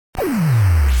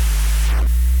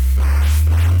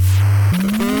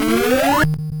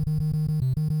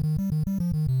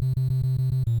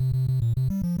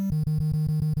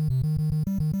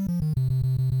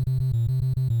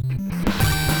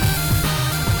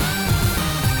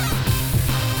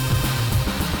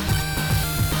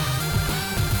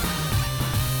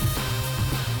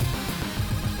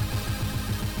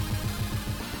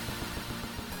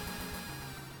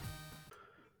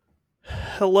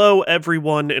Hello,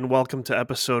 everyone, and welcome to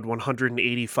episode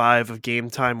 185 of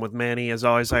Game Time with Manny. As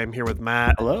always, I am here with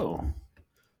Matt. Hello.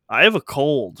 I have a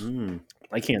cold,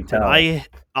 I can't and tell.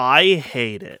 I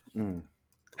hate it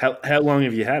How long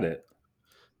have you had it?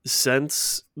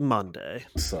 since Monday.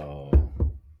 So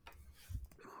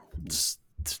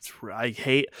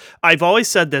I've always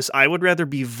said this. I would rather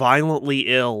be violently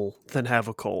ill than have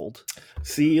a cold.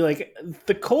 see, like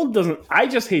the cold doesn't. I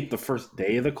just hate the first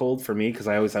day of the cold for me because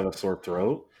I always have a sore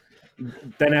throat.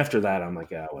 Then after that, I'm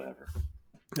like, yeah, whatever.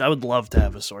 I would love to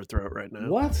have a sore throat right now.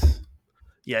 What?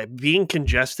 Yeah, being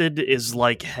congested is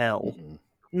like hell.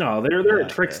 No, there are Yeah,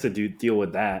 tricks yeah. to deal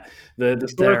with that. The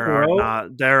sore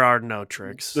throat. There are no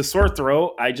tricks. The sore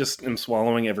throat. I just am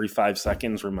swallowing every 5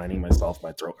 seconds, reminding myself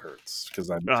my throat hurts because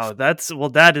I'm. Oh,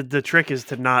 the trick is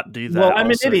to not do that. Well, I'm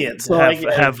also. an idiot, so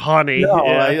have honey. No,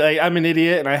 yeah. I'm an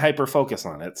idiot, and I hyper focus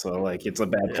on it, so like it's a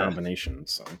bad combination.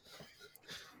 So.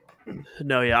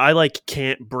 No, yeah, I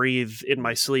can't breathe in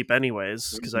my sleep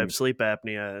anyways because I have sleep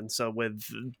apnea, and so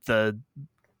it's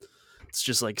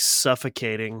just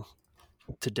suffocating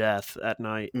to death at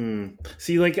night.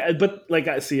 See,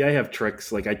 I have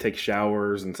tricks. Like I take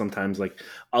showers, and sometimes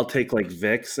I'll take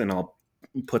Vicks and I'll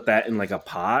put that in a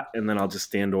pot, and then I'll just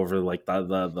stand over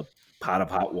the pot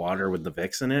of hot water with the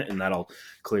Vicks in it, and that'll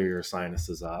clear your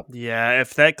sinuses up. Yeah,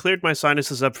 if that cleared my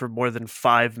sinuses up for more than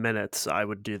 5 minutes, I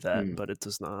would do that, but it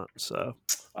does not. So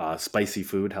spicy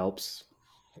food helps.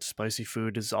 Spicy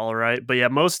food is all right, but yeah,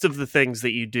 most of the things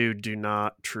that you do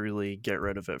not truly get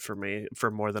rid of it for me for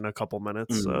more than a couple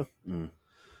minutes. So,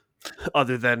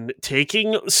 other than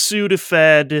taking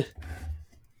Sudafed,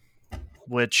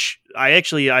 which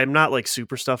I'm not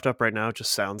super stuffed up right now. It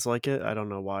just sounds like it. I don't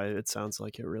know why it sounds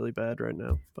like it really bad right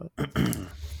now, but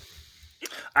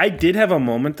I did have a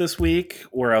moment this week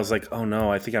where I was like, oh no,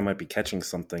 I think I might be catching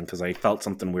something because I felt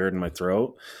something weird in my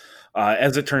throat.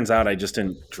 As it turns out, I just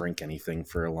didn't drink anything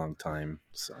for a long time.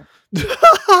 So,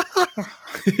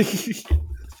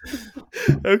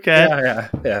 okay,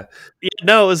 yeah.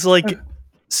 No, it was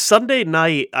Sunday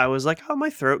night. I was like, oh, my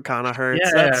throat kind of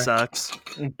hurts. That sucks.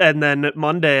 And then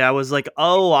Monday, I was like,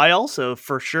 oh, I also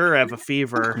for sure have a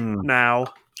fever now.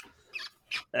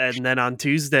 And then on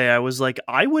Tuesday, I was like,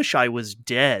 I wish I was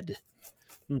dead.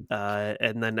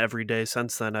 And then every day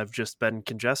since then, I've just been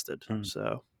congested.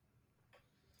 So.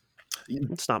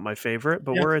 It's not my favorite,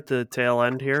 but we're at the tail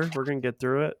end here. We're going to get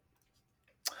through it.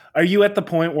 Are you at the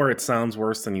point where it sounds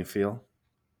worse than you feel?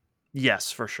 Yes,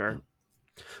 for sure.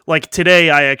 Today,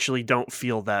 I actually don't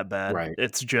feel that bad. Right.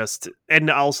 It's just, and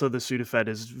also the Sudafed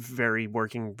is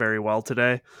working very well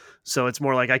today. So it's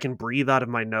more like I can breathe out of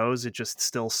my nose. It just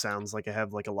still sounds like I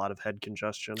have a lot of head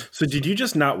congestion. So did you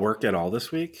just not work at all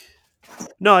this week?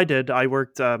 No, I did. I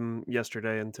worked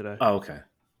yesterday and today. Oh, okay.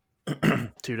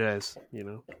 2 days,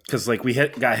 because we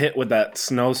got hit with that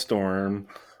snowstorm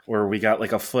where we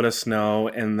got a foot of snow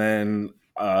and then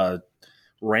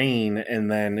rain, and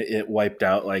then it wiped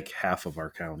out half of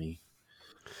our county.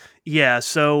 Yeah,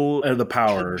 so the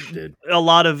power did. A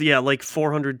lot of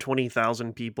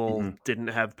 420,000 people didn't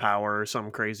have power or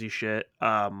some crazy shit.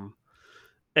 And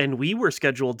we were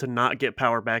scheduled to not get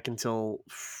power back until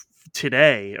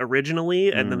today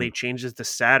originally, and then they changed it to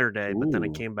Saturday, but then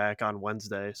it came back on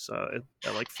Wednesday, so at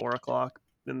 4:00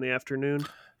 in the afternoon.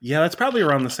 Yeah, that's probably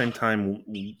around the same time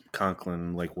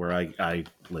Conklin, where I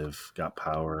live, got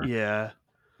power. Yeah.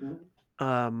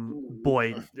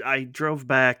 Boy, I drove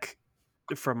back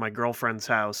from my girlfriend's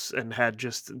house and had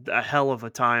just a hell of a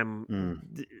time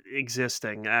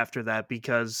existing after that,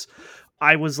 because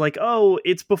I was like, oh,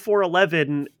 it's before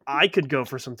 11. I could go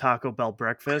for some Taco Bell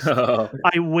breakfast.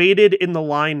 I waited in the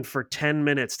line for 10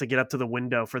 minutes to get up to the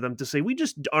window for them to say, we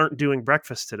just aren't doing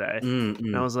breakfast today.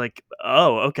 And I was like,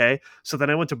 oh, okay. So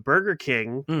then I went to Burger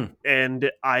King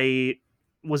and I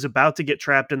was about to get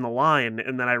trapped in the line.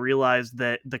 And then I realized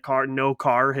that no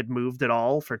car had moved at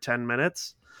all for 10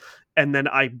 minutes. And then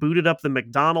I booted up the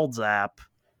McDonald's app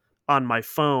on my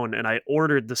phone and I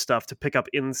ordered the stuff to pick up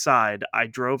inside. I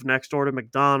drove next door to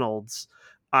McDonald's.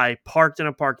 I parked in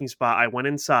a parking spot. I went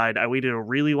inside. I waited a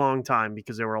really long time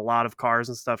because there were a lot of cars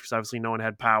and stuff, because obviously no one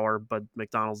had power, but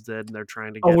McDonald's did, and they're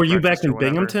trying to get. Oh, were you back in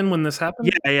Binghamton when this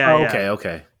happened? Yeah. Oh,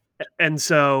 okay. And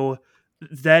so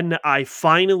then I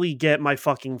finally get my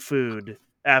fucking food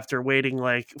after waiting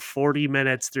 40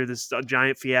 minutes through this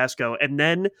giant fiasco. And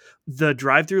then the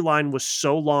drive-through line was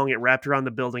so long, it wrapped around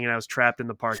the building, and I was trapped in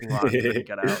the parking lot and couldn't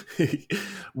get out.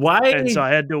 Why? And so I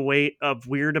had to wait a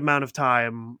weird amount of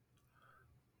time.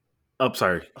 Oh,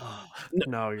 sorry.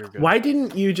 No, you're good. Why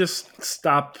didn't you just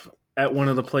stop at one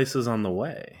of the places on the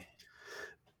way?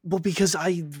 Well, because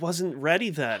I wasn't ready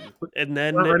then, and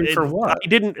then Weren't ready for what? I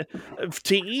didn't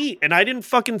to eat, and I didn't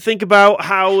fucking think about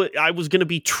how I was gonna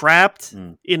be trapped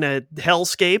in a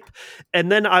hellscape,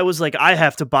 and then I was like, I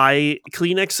have to buy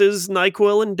Kleenexes,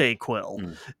 Nyquil, and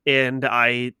Dayquil, and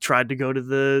I tried to go to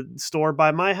the store by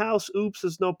my house. Oops,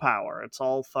 there's no power. It's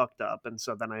all fucked up, and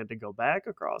so then I had to go back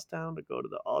across town to go to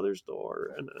the other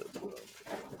store,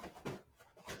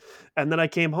 and then I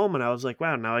came home and I was like,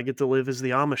 wow, now I get to live as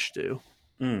the Amish do.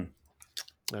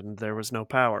 And there was no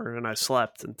power, and I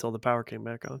slept until the power came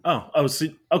back on. So,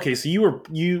 okay. So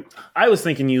you. I was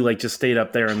thinking you like just stayed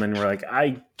up there, and then we're like,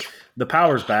 the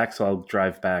power's back, so I'll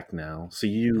drive back now. So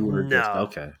you were just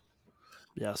okay.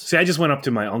 Yes. See, I just went up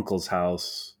to my uncle's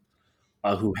house,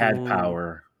 who had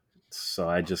power, so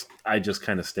I just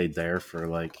kind of stayed there for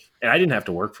and I didn't have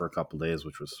to work for a couple days,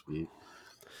 which was sweet.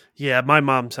 Yeah, my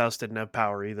mom's house didn't have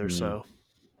power either, so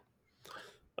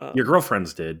your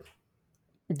girlfriend's did.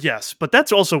 Yes, but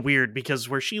that's also weird because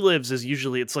where she lives is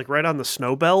usually it's like right on the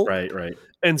snow belt. Right.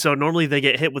 And so normally they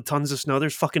get hit with tons of snow.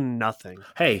 There's fucking nothing.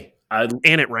 Hey, and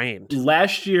it rained.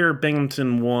 Last year,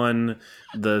 Binghamton won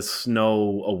the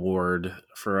snow award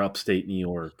for upstate New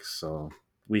York. So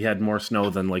we had more snow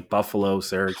than like Buffalo,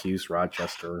 Syracuse,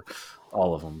 Rochester,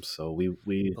 all of them. So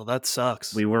well, that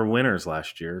sucks. We were winners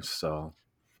last year. So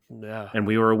yeah, and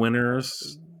we were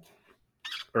winners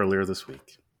earlier this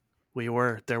week. We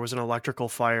were. There was an electrical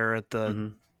fire at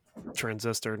the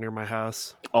transistor near my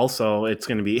house. Also, it's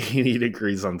going to be 80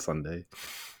 degrees on Sunday.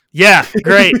 Yeah,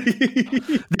 great.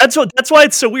 That's why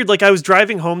it's so weird. Like I was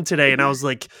driving home today and I was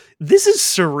like, this is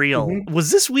surreal.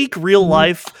 Was this week real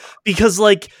life? Because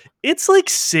like it's like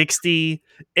 60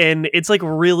 and it's like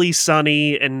really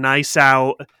sunny and nice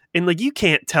out. And like you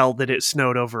can't tell that it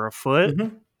snowed over a foot.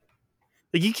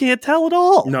 Like you can't tell at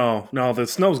all. No, the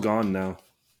snow's gone now.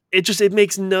 It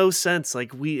makes no sense.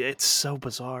 Like it's so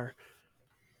bizarre.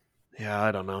 Yeah,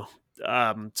 I don't know.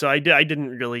 So I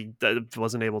didn't really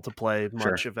wasn't able to play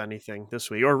much of anything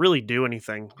this week or really do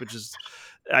anything, which is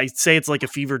I say it's like a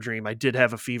fever dream. I did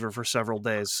have a fever for several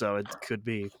days, so it could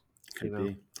be. Could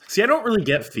be. See, I don't really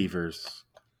get fevers,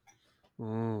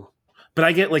 but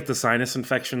I get like the sinus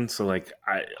infection. So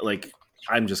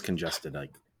I'm just congested,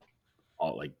 like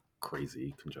all like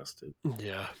crazy congested.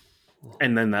 Yeah.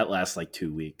 And then that lasts like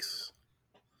 2 weeks.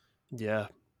 Yeah.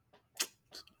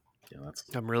 Yeah,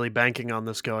 I'm really banking on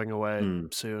this going away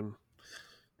soon,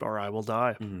 or I will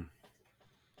die.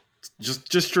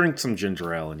 Just drink some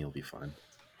ginger ale and you'll be fine.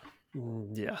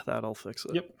 Yeah, that'll fix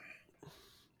it. Yep.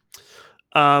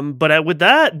 But with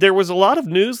that, there was a lot of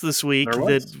news this week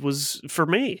that was for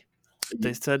me.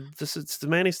 They said it's the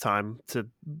Manny's time to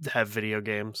have video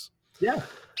games. Yeah.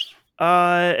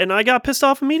 And I got pissed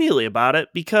off immediately about it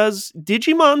because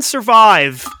Digimon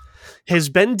Survive has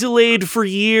been delayed for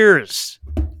years.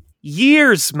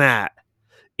 Years, Matt.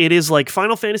 It is like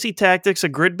Final Fantasy Tactics, a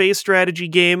grid-based strategy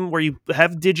game where you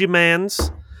have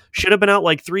Digimans. Should have been out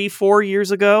like 3-4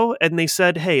 years ago, and they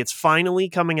said, hey, it's finally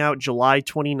coming out July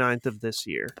 29th of this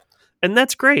year. And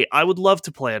that's great. I would love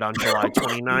to play it on July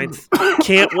 29th.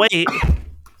 Can't wait.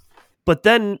 But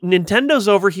then Nintendo's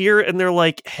over here, and they're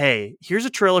like, hey, here's a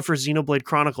trailer for Xenoblade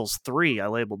Chronicles 3. I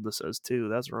labeled this as 2.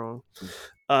 That's wrong.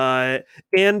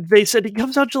 And they said it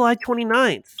comes out July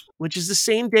 29th, which is the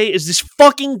same day as this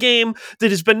fucking game that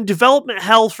has been in development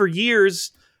hell for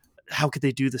years. How could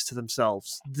they do this to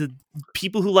themselves? The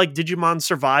people who like Digimon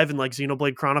Survive and like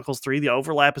Xenoblade Chronicles 3, the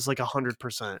overlap is like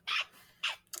 100%.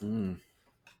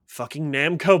 Fucking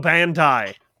Namco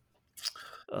Bandai.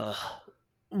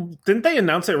 Didn't they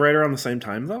announce it right around the same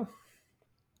time, though?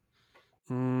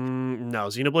 No,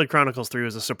 Xenoblade Chronicles 3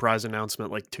 was a surprise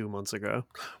announcement like 2 months ago.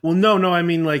 Well, no, I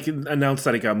mean, like, announced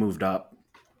that it got moved up.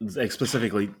 Like,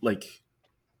 specifically, like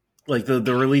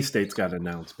the release dates got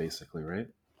announced, basically, right?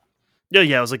 Yeah,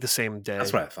 it was like the same day.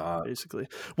 That's what I thought. Basically.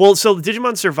 Well, so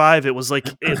Digimon Survive, it was like,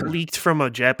 it leaked from a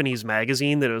Japanese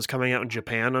magazine that it was coming out in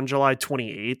Japan on July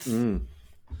 28th.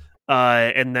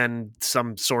 And then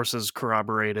some sources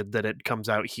corroborated that it comes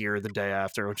out here the day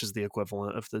after, which is the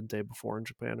equivalent of the day before in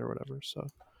Japan or whatever. So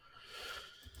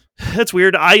that's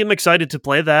weird. I am excited to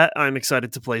play that. I'm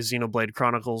excited to play Xenoblade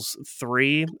Chronicles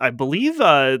 3. I believe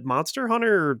Monster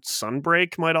Hunter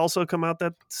Sunbreak might also come out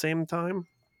that same time.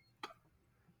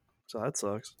 So that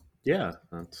sucks. Yeah,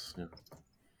 that's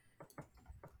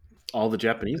all the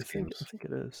Japanese games. I think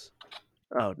it is.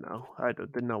 Oh no,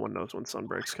 no one knows when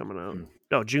Sunbreak's coming out.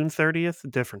 No, June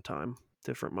 30th, different time,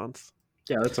 different month.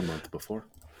 Yeah, that's a month before.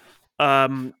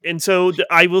 And so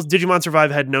Digimon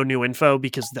Survive had no new info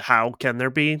because how can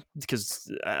there be?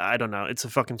 Because I don't know. It's a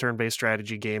fucking turn-based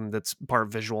strategy game that's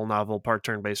part visual novel, part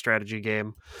turn-based strategy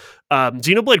game.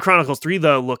 Xenoblade Chronicles 3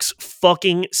 though looks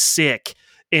fucking sick,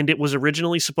 and it was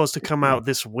originally supposed to come out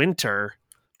this winter,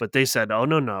 but they said, "Oh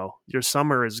no, your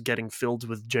summer is getting filled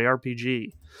with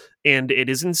JRPG," and it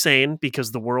is insane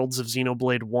because the worlds of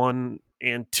Xenoblade 1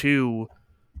 and 2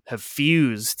 have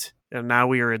fused, and now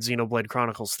we are at Xenoblade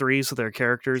Chronicles 3, so they're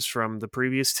characters from the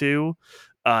previous two.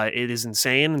 It is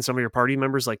insane, and some of your party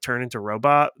members like turn into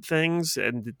robot things,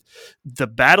 and the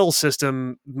battle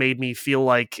system made me feel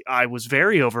like I was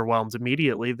very overwhelmed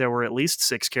immediately. There were at least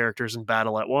 6 characters in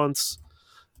battle at once,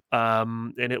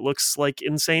 and it looks like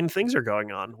insane things are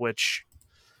going on, which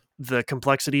the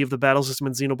complexity of the battle system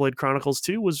in Xenoblade Chronicles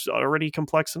 2 was already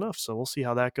complex enough, so we'll see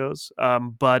how that goes.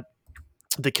 But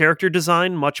the character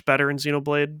design much better in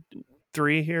Xenoblade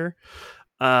 3 here,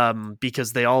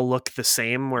 because they all look the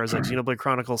same, whereas like Xenoblade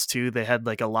Chronicles 2 they had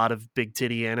like a lot of big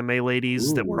titty anime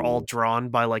ladies that were all drawn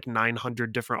by like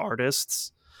 900 different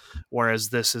artists, whereas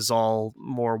this is all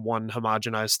more one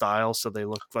homogenized style, so they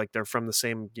look like they're from the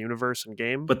same universe and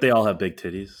game. But they all have big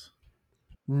titties.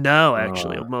 No,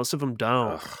 actually, most of them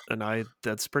don't, and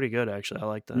that's pretty good actually. I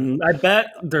like that. I bet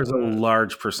there's a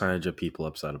large percentage of people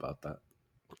upset about that.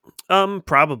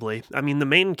 Probably. I mean, the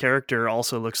main character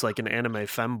also looks like an anime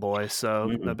femboy,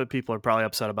 so I bet people are probably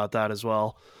upset about that as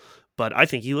well. But I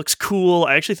think he looks cool.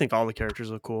 I actually think all the characters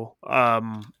look cool.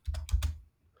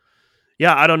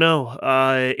 Yeah, I don't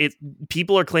know.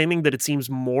 People are claiming that it seems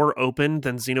more open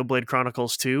than Xenoblade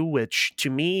Chronicles 2, which to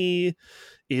me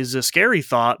is a scary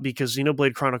thought because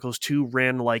Xenoblade Chronicles 2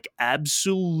 ran like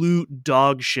absolute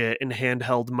dog shit in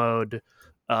handheld mode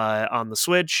on the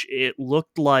Switch. It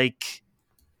looked like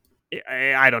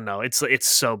I don't know. It's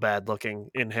so bad looking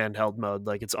in handheld mode.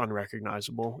 Like it's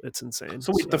unrecognizable. It's insane.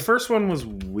 So wait, the first one was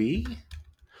Wii?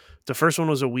 The first one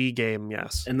was a Wii game,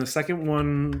 yes. And the second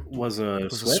one was a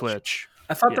Switch?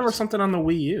 I thought there was something on the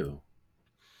Wii U.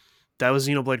 That was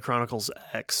Xenoblade Chronicles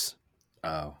X.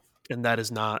 Oh. And that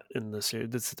is not in the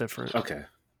series. It's different. Okay.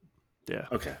 Yeah.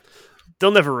 Okay.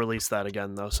 They'll never release that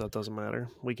again, though, so it doesn't matter.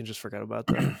 We can just forget about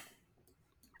that.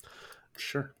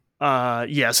 Sure.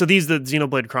 Yeah, so the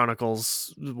Xenoblade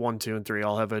Chronicles 1, 2, and 3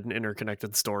 all have an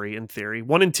interconnected story in theory.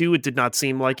 1 and 2, it did not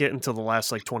seem like it until the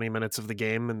last like 20 minutes of the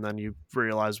game, and then you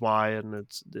realize why, and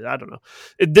I don't know.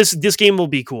 This game will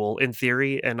be cool in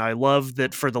theory, and I love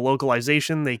that for the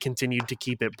localization, they continued to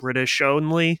keep it British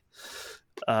only.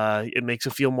 It makes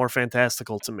it feel more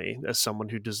fantastical to me as someone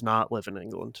who does not live in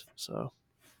England, so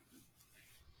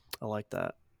I like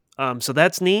that. So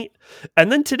that's neat.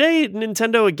 And then today,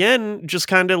 Nintendo again just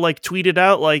kind of like tweeted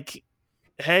out like,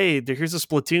 "Hey, here's a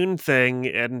Splatoon thing,"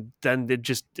 and then it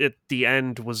just at the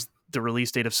end was the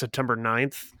release date of September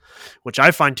 9th, which I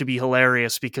find to be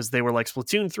hilarious because they were like,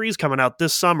 "Splatoon 3 is coming out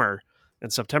this summer,"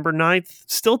 and September 9th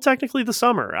still technically the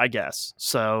summer, I guess.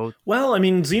 So, well, I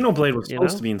mean, Xenoblade was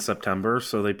supposed to be in September,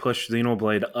 so they pushed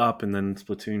Xenoblade up, and then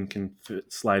Splatoon can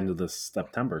slide into the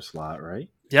September slot, right?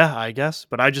 Yeah, I guess.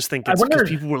 But I just think it's because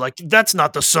people were like, "That's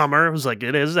not the summer." I was like,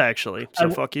 "It is actually." So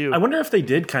fuck you. I wonder if they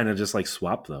did kind of just like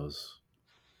swap those.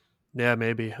 Yeah,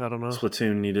 maybe. I don't know.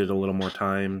 Splatoon needed a little more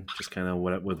time, just kind of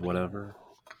with whatever.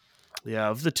 Yeah,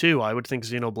 of the two, I would think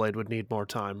Xenoblade would need more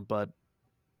time, but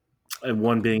and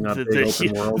one being a big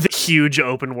open world, the huge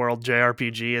open world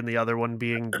JRPG, and the other one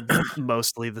being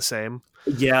mostly the same.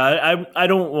 Yeah, I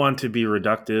don't want to be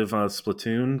reductive on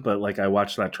Splatoon, but like I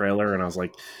watched that trailer and I was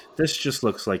like, this just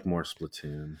looks like more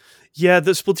Splatoon. Yeah,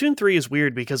 the Splatoon 3 is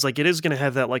weird because like it is going to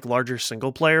have that like larger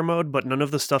single player mode, but none of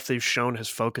the stuff they've shown has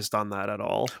focused on that at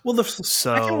all. Well, the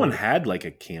second one had like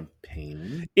a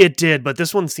campaign. It did, but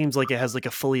this one seems like it has like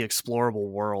a fully explorable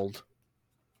world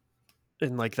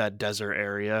in like that desert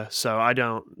area.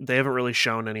 So they haven't really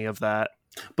shown any of that.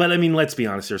 But I mean, let's be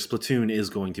honest here. Splatoon is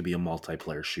going to be a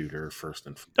multiplayer shooter first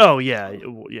and foremost. Oh yeah.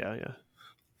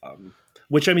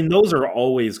 Which I mean, those are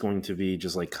always going to be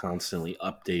just like constantly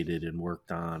updated and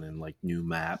worked on, and like new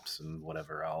maps and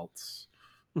whatever else.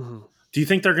 Mm-hmm. Do you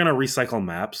think they're going to recycle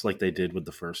maps like they did with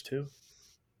the first two?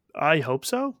 I hope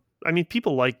so. I mean,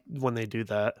 people like when they do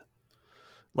that,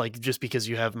 like just because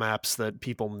you have maps that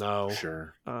people know.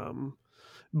 Sure.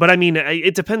 But I mean,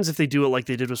 it depends if they do it like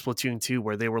they did with Splatoon 2,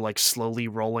 where they were like slowly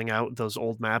rolling out those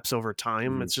old maps over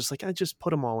time. Mm-hmm. It's just like, I just put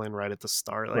them all in right at the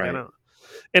start. Like, I don't.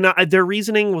 And their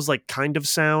reasoning was like kind of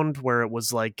sound, where it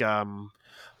was like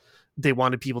they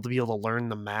wanted people to be able to learn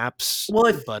the maps.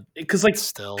 Well, but because like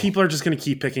still, people are just going to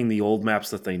keep picking the old maps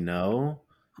that they know.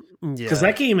 Because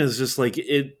that game is just like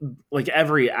it. Like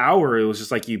every hour, it was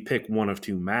just like you pick one of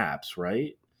two maps,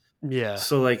 right? Yeah.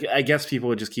 So like I guess people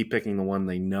would just keep picking the one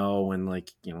they know, and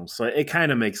like, so it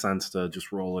kind of makes sense to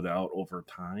just roll it out over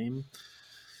time.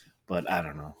 But I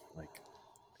don't know, like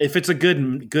if it's a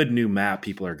good new map,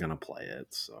 people are gonna play it.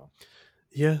 So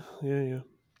Yeah.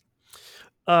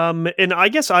 And I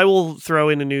guess I will throw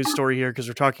in a news story here because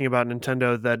we're talking about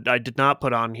Nintendo that I did not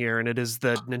put on here, and it is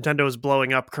that Nintendo is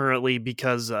blowing up currently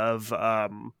because of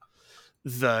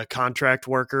the contract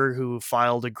worker who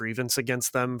filed a grievance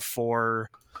against them for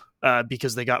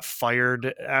because they got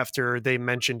fired after they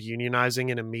mentioned unionizing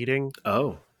in a meeting.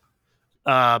 oh,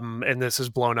 And this has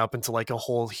blown up into like a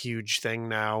whole huge thing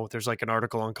now. There's like an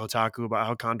article on Kotaku about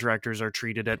how contractors are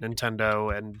treated at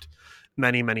Nintendo and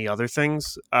many other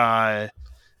things.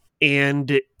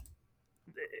 And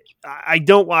I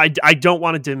don't want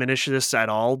to diminish this at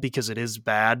all because it is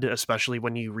bad, especially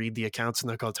when you read the accounts in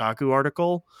the Kotaku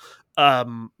article.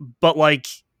 But like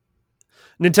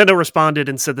Nintendo responded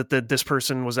and said that this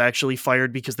person was actually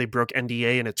fired because they broke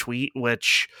NDA in a tweet,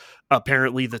 which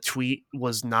apparently the tweet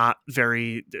was not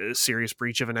very serious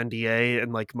breach of an NDA,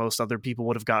 and like most other people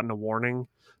would have gotten a warning.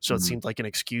 So it seemed like an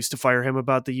excuse to fire him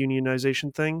about the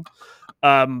unionization thing.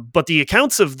 But the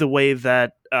accounts of the way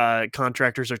that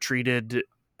contractors are treated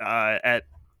at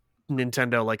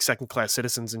Nintendo, like second class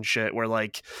citizens and shit, where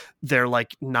like they're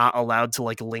like not allowed to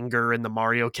like linger in the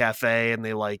Mario Cafe, and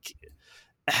they like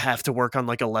have to work on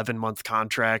like 11-month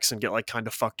contracts and get like kind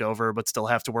of fucked over, but still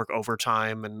have to work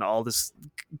overtime and all this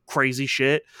crazy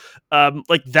shit.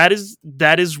 Like that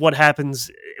is what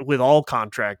happens with all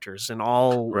contractors and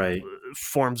all right.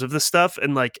 forms of this stuff,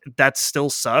 and like that still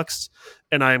sucks.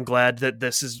 And I am glad that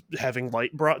this is having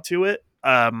light brought to it.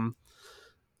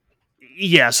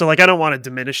 Yeah, so like I don't want to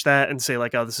diminish that and say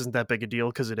like, oh, this isn't that big a deal,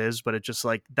 because it is, but it just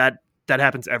like that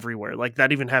happens everywhere. Like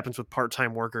that even happens with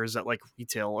part-time workers at like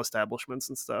retail establishments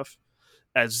and stuff.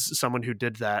 As someone who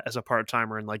did that as a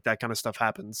part-timer, and like that kind of stuff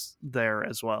happens there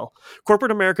as well.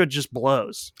 Corporate America just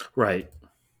blows. Right.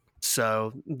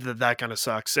 So that kind of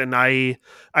sucks. And I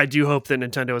do hope that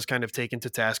Nintendo is kind of taken to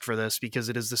task for this, because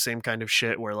it is the same kind of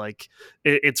shit where like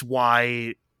it's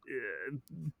why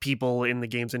people in the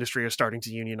games industry are starting to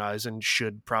unionize and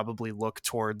should probably look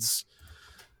towards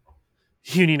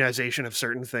unionization of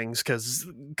certain things, because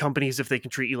companies, if they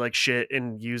can treat you like shit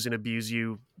and use and abuse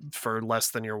you for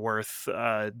less than you're worth,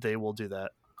 they will do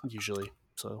that usually.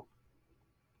 So,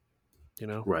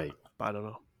 right. I don't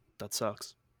know. That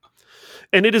sucks.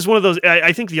 And it is one of those,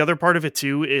 I think the other part of it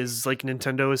too is like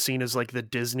Nintendo is seen as like the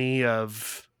Disney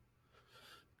of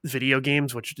video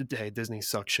games, which, hey, Disney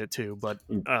sucks shit too, but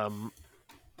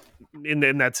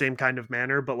in that same kind of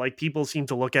manner. But like people seem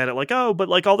to look at it like, oh, but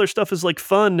like all their stuff is like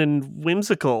fun and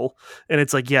whimsical, and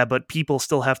it's like, yeah, but people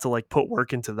still have to like put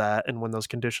work into that, and when those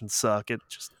conditions suck, it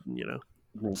just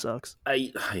sucks.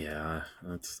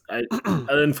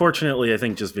 Unfortunately, I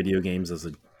think just video games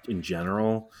in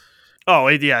general. Oh,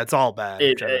 it's all bad.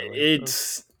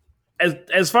 It's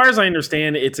as far as I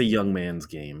understand, it's a young man's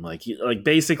game. Like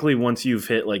basically, once you've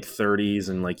hit like 30s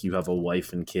and like you have a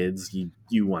wife and kids,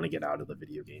 you want to get out of the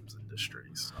video games industry.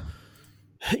 So.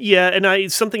 Yeah,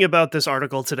 and something about this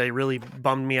article today really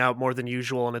bummed me out more than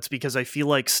usual, and it's because I feel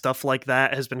like stuff like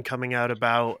that has been coming out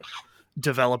about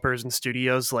developers and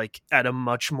studios like at a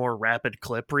much more rapid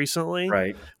clip recently,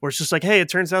 right? Where it's just like, hey, it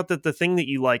turns out that the thing that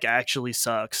you like actually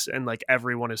sucks, and like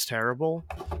everyone is terrible.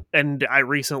 And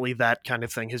recently that kind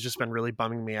of thing has just been really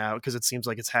bumming me out, because it seems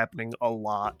like it's happening a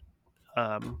lot.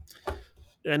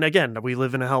 And again, we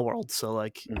live in a hell world, so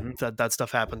like that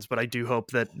stuff happens. But I do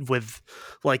hope that with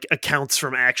like accounts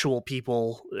from actual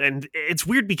people, and it's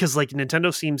weird because like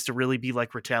Nintendo seems to really be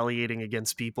like retaliating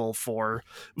against people for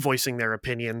voicing their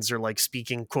opinions or like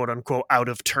speaking quote unquote out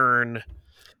of turn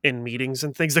in meetings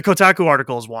and things. The Kotaku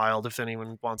article is wild. If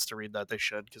anyone wants to read that, they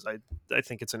should, because I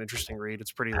think it's an interesting read.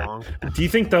 It's pretty long. Do you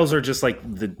think those are just like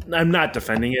I'm not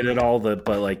defending it at all, but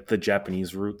like the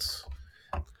Japanese roots?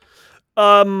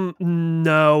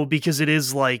 No, because it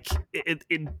is like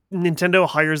Nintendo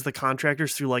hires the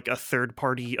contractors through like a third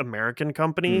party American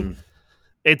company.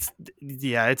 It's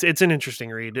an interesting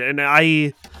read.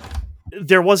 And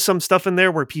there was some stuff in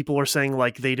there where people were saying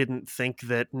like they didn't think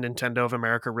that Nintendo of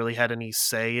America really had any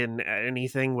say in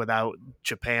anything without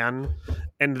Japan.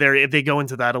 And they go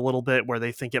into that a little bit, where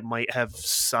they think it might have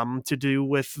some to do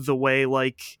with the way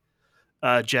like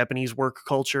Japanese work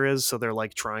culture is, so they're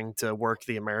like trying to work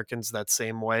the Americans that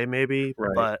same way, maybe.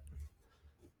 Right. But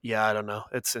yeah, I don't know.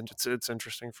 It's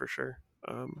interesting for sure.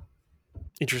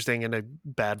 Interesting in a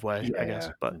bad way, I guess.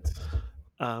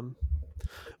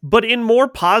 But in more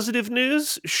positive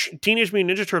news, Teenage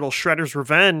Mutant Ninja Turtles: Shredder's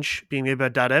Revenge, being made by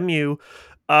Dotemu,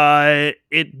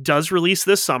 It does release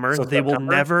this summer. So They will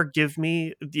September? never give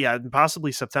me,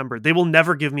 possibly September. They will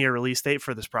never give me a release date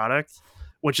for this product,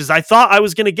 which is I thought I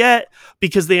was going to get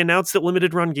because they announced that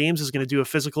Limited Run Games is going to do a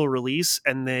physical release,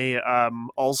 and they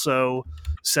also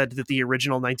said that the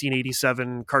original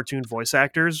 1987 cartoon voice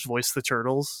actors voiced the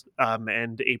Turtles,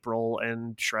 and April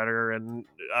and Shredder and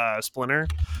Splinter.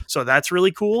 So that's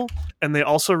really cool. And they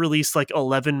also released like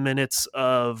 11 minutes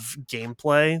of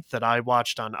gameplay that I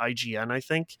watched on IGN, I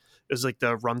think. It was like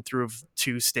the run through of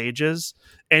 2 stages.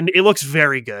 And it looks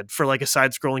very good for like a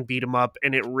side scrolling beat 'em up.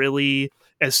 And it really,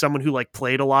 as someone who like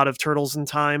played a lot of Turtles in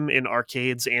Time in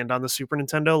arcades and on the Super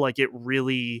Nintendo, like it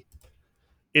really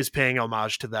is paying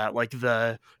homage to that. Like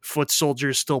the foot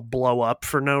soldiers still blow up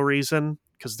for no reason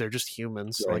because they're just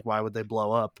humans. So, like, why would they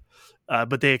blow up?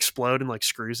 But they explode and like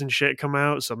screws and shit come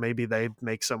out. So maybe they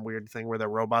make some weird thing where they're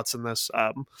robots in this.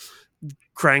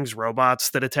 Krang's robots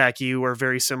that attack you are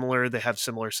very similar. They have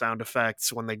similar sound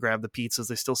effects. When they grab the pizzas,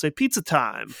 they still say pizza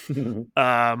time.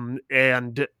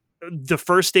 And the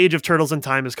first stage of Turtles in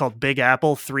Time is called Big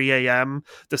Apple 3 a.m.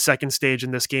 The second stage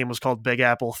in this game was called Big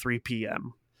Apple 3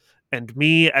 p.m. And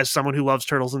me, as someone who loves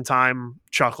Turtles in Time,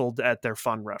 chuckled at their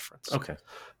fun reference. Okay.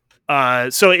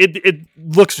 So it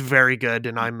looks very good,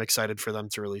 and I'm excited for them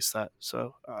to release that.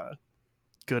 So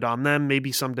good on them.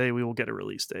 Maybe someday we will get a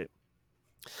release date.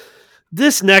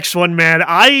 This next one, man,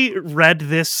 I read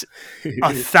this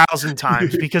 1,000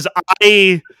 times because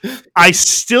I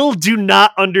still do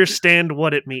not understand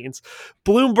what it means.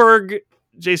 Bloomberg,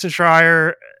 Jason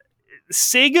Schreier,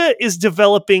 Sega is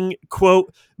developing,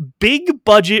 quote, big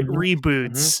budget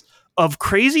reboots of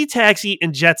Crazy Taxi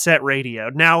and Jet Set Radio.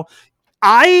 Now,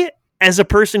 I, as a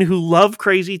person who loved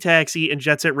Crazy Taxi and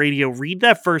Jet Set Radio, read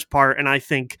that first part and I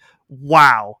think,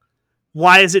 wow,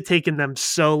 why has it taken them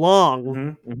so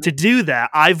long to do that?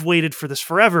 I've waited for this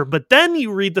forever. But then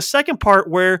you read the second part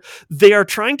where they are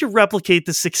trying to replicate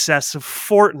the success of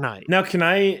Fortnite. Now,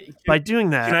 by doing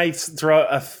that, can I throw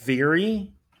a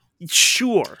theory?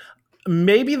 Sure.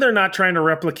 Maybe they're not trying to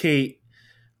replicate.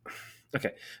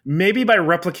 Okay. Maybe by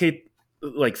replicate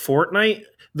like Fortnite,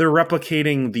 they're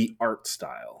replicating the art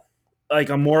style. Like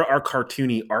a more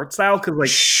cartoony art style, because like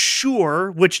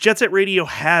sure, which Jet Set Radio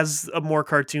has a more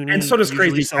cartoony, and so does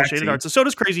Crazy cel shaded art. So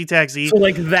does Crazy Taxi. So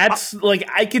like that's like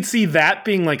I could see that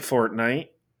being like Fortnite.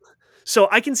 So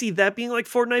I can see that being like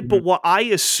Fortnite, but what I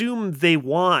assume they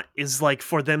want is like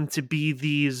for them to be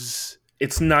these.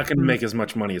 It's not going to make as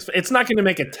much money as it's not going to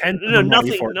make a tenth. No,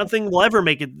 nothing will ever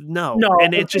make it. No,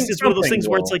 and it just is one of those things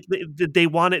where it's like they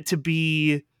want it to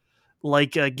be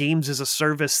like a games as a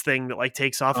service thing that like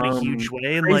takes off in a huge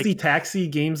way. And Crazy like Taxi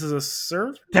games as a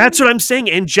service. That's what I'm saying.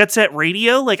 And Jet Set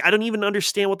Radio, like I don't even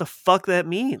understand what the fuck that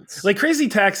means. Like Crazy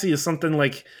Taxi is something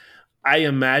like I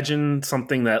imagine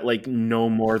something that like no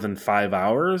more than 5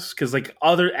 hours, because like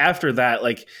after that,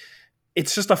 like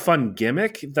it's just a fun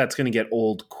gimmick that's going to get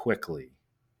old quickly.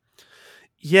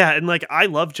 Yeah, and like I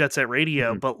love Jet Set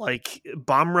Radio, but like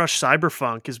Bomb Rush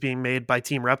Cyberfunk is being made by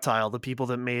Team Reptile, the people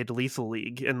that made Lethal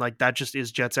League, and like that just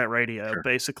is Jet Set Radio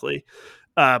basically.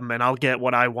 And I'll get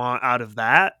what I want out of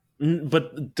that.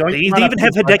 But they even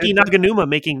have Hideki Naganuma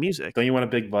making music. Don't you want a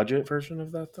big budget version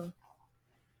of that though?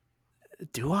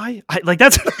 Do I like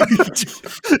that's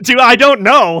do I don't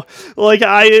know. Like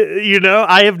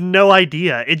I have no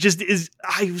idea. It just is.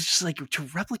 I was just like, to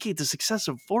replicate the success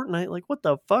of Fortnite, like what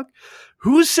the fuck?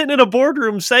 Who's sitting in a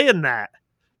boardroom saying that?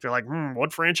 They're like,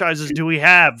 what franchises do we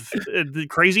have? The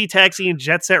Crazy Taxi and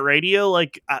Jet Set Radio?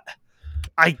 Like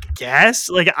I guess.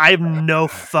 Like I have no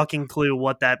fucking clue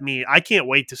what that means. I can't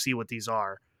wait to see what these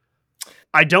are.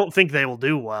 I don't think they will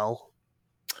do well.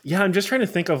 Yeah, I'm just trying to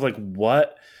think of like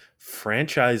what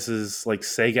franchises like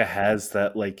Sega has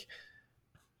that like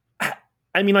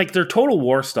I mean like their Total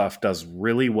War stuff does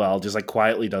really well, just like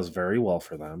quietly does very well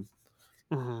for them.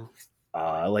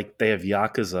 Like they have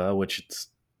Yakuza, which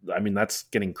that's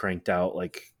getting cranked out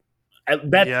like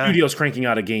that studio's cranking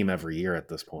out a game every year at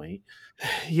this point.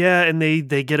 Yeah, and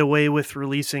they get away with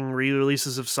releasing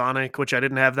re-releases of Sonic, which I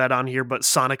didn't have that on here, but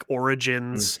Sonic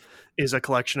Origins is a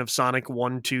collection of Sonic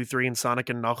 1, 2, 3, and Sonic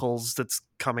and Knuckles that's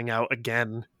coming out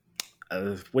again.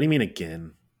 What do you mean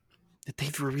again?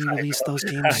 They've re-released those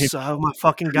games. Oh my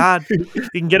fucking god! You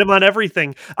can get them on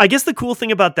everything. I guess the cool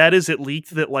thing about that is it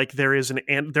leaked that like there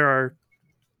are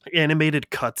animated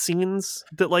cutscenes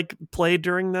that like play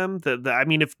during them. I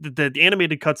mean, if the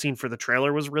animated cutscene for the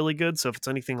trailer was really good, so if it's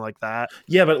anything like that,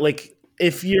 yeah. But like,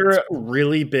 if you're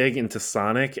really big into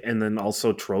Sonic and then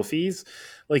also trophies,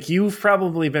 like you've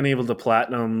probably been able to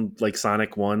platinum like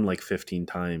Sonic 1 like 15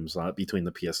 times between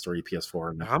the PS3,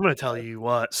 PS4. And I'm going to tell you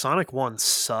what, Sonic 1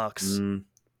 sucks.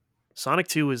 Sonic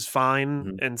 2 is fine,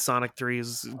 Mhm. and Sonic 3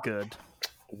 is good.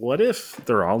 What if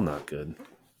they're all not good?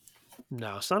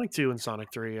 No, Sonic 2 and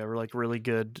Sonic 3 are like really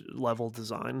good level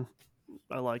design.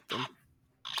 I like them.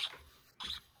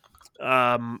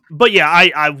 But yeah,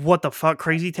 I what the fuck,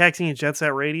 Crazy Taxi and Jet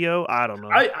Set Radio? I don't know.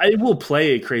 I will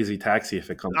play a Crazy Taxi if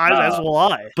it comes As out. will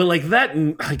I. But like that,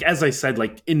 like as I said,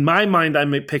 like in my mind,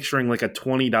 I'm picturing like a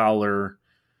 $20,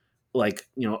 like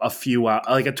a few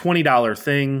like a $20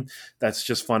 thing that's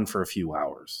just fun for a few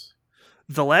hours.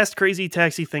 The last Crazy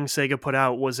Taxi thing Sega put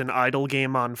out was an idle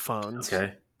game on phones.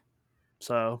 Okay.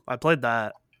 So I played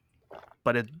that,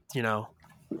 but it, you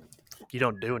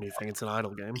don't do anything. It's an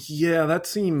idle game. Yeah, that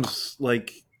seems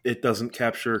like it doesn't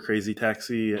capture Crazy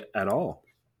Taxi at all.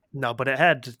 No, but it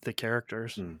had the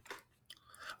characters.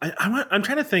 I'm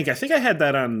trying to think. I think I had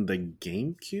that on the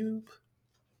GameCube.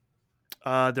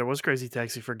 There was Crazy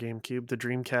Taxi for GameCube. The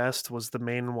Dreamcast was the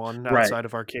main one outside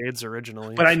of arcades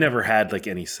originally. But I never had like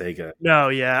any Sega. No,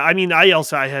 yeah. I mean, I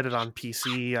had it on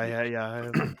PC.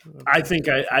 I think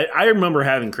I remember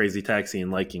having Crazy Taxi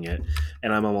and liking it,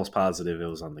 and I'm almost positive it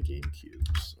was on the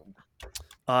GameCube. So.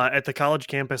 At the college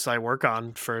campus I work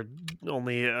on, for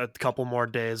only a couple more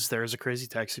days, there's a Crazy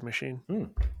Taxi machine.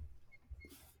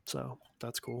 So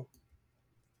that's cool.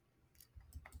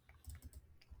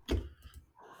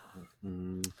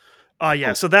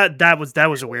 Yeah. So that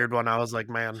was a weird one. I was like,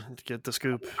 man, get the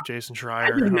scoop, Jason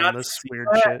Schreier, on this weird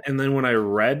shit. And then when I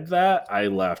read that, I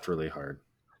laughed really hard.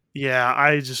 Yeah,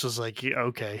 I just was like,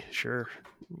 okay, sure.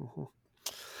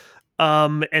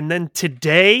 And then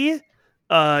today,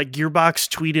 Gearbox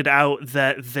tweeted out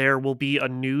that there will be a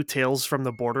new Tales from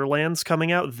the Borderlands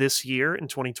coming out this year in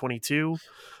 2022.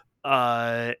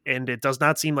 And it does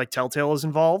not seem like Telltale is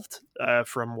involved.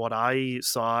 From what I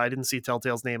saw, I didn't see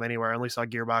Telltale's name anywhere. I only saw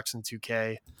Gearbox and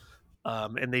 2K.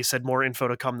 And they said more info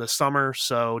to come this summer.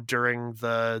 So during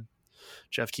the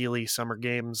Jeff Keighley Summer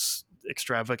Games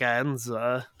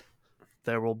extravaganza,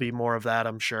 there will be more of that,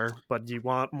 I'm sure. But you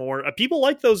want more? People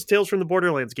like those Tales from the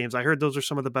Borderlands games. I heard those are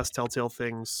some of the best Telltale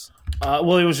things.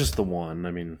 Well, it was just the one.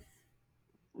 I mean,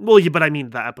 well, yeah, but I mean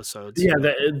the episodes. Yeah,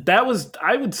 that was.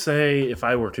 I would say if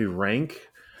I were to rank,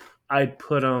 I'd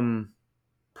put them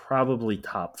probably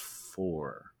top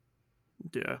 4.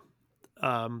 Yeah.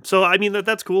 So I mean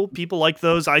that's cool. People like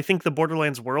those. I think the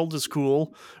Borderlands world is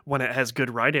cool when it has good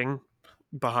writing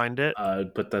behind it.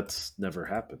 But that's never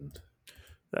happened.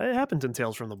 It happened in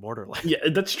Tales from the Borderlands. Yeah,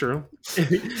 that's true.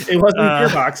 It wasn't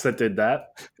Gearbox that did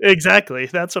that. Exactly.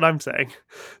 That's what I'm saying.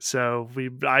 So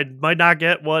I might not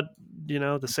get what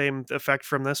the same effect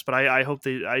from this, but I hope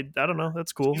I don't know.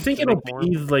 That's cool. You think it'll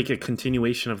be like a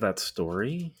continuation of that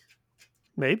story?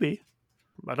 Maybe.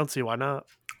 I don't see why not.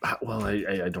 Well,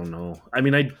 I don't know. I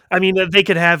mean, they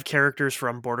could have characters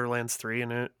from Borderlands 3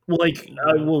 in it.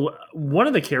 Well, one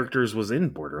of the characters was in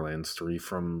Borderlands 3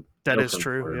 from that is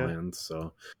true. Borderlands,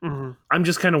 yeah. So I'm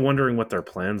just kind of wondering what their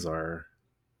plans are.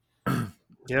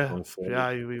 Yeah,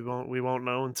 we won't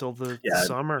know until the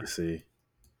summer. See,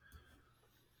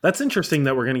 that's interesting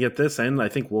that we're going to get this, and I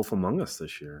think Wolf Among Us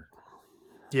this year.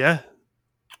 Yeah,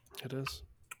 it is.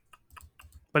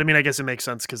 But I mean, I guess it makes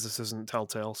sense because this isn't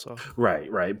Telltale, so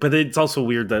right. But it's also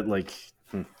weird that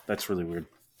that's really weird.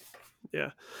 Yeah.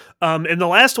 And the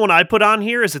last one I put on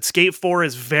here is that Skate 4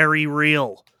 is very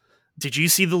real. Did you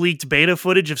see the leaked beta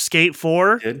footage of Skate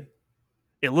 4? Did?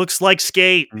 It looks like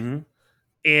Skate. Mm-hmm.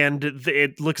 And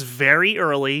it looks very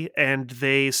early, and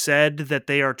they said that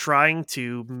they are trying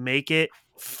to make it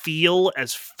feel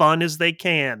as fun as they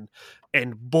can.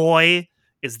 And boy,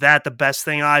 is that the best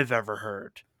thing I've ever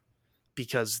heard.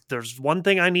 Because there's one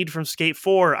thing I need from Skate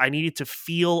 4. I need it to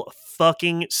feel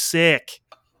fucking sick.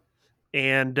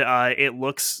 And it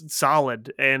looks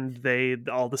solid. And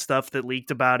all the stuff that leaked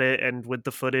about it and with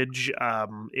the footage,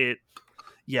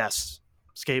 yes,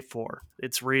 Skate 4.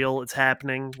 It's real. It's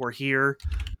happening. We're here.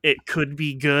 It could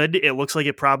be good. It looks like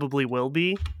it probably will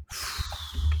be.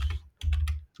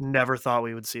 Never thought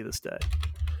we would see this day.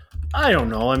 I don't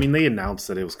know. I mean, they announced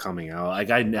that it was coming out. Like,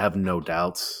 I have no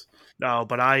doubts. No,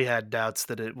 but I had doubts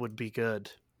that it would be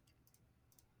good.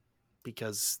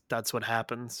 Because that's what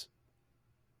happens.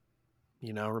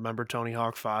 Remember Tony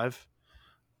Hawk 5?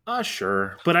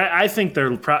 Sure. But I think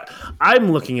they're...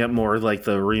 I'm looking at more like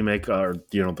the remake or,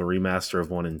 the remaster of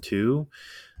 1 and 2.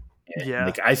 Yeah.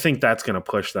 Like, I think that's going to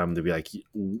push them to be like,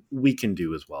 we can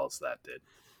do as well as that did.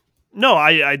 No,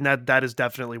 that is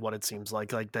definitely what it seems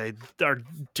like. Like, they are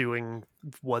doing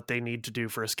what they need to do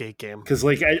for a skate game. Because,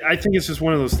 like, I think it's just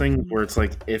one of those things where it's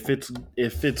like, if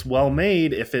it's well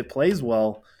made, if it plays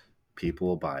well, people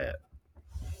will buy it.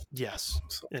 Yes,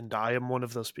 So and I am one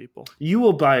of those people. you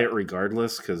will buy it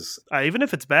regardless, Even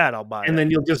if it's bad, I'll buy and it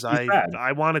then you'll because just be I sad.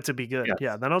 I want it to be good. Yeah,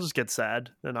 Yes. then I'll just get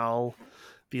sad and I'll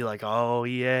be like, "Oh,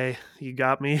 EA, you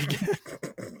got me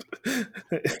again."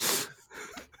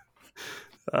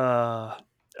 uh,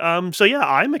 so yeah,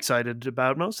 I'm excited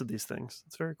about most of these things.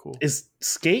 It's very cool. Is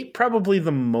Skate probably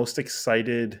the most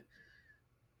excited,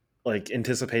 like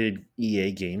anticipated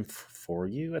EA game for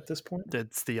you at this point?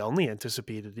 It's the only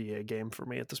anticipated EA game for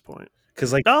me at this point.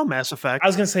 Because like Oh, Mass Effect. I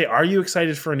was gonna say, are you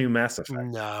excited for a new Mass Effect?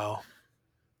 No.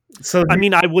 So I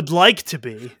mean, I would like to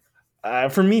be.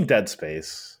 for me, Dead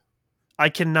Space. I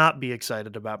cannot be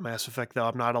excited about Mass Effect, though.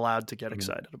 I'm not allowed to get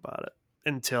excited about it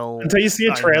until Until you see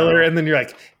a I trailer know. and then you're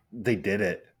like, they did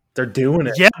it. They're doing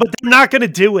it. Yeah, but they're not going to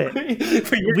do it.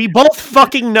 But you're- We both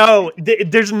fucking know.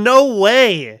 There's no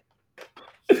way.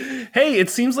 hey, it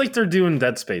seems like they're doing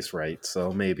Dead Space right,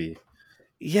 so maybe.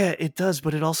 Yeah, it does,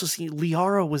 but it also seems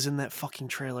Liara was in that fucking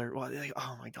trailer. Like,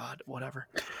 oh my god, whatever.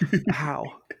 How?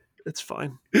 It's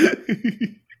fine.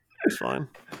 It's fine.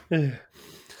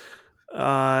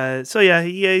 So yeah,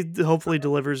 EA hopefully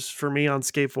delivers for me on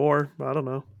Skate 4. I don't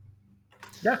know.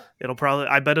 Yeah.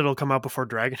 I bet it'll come out before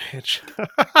Dragon Age.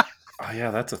 Oh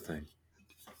yeah, that's a thing.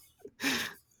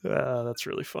 That's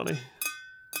really funny.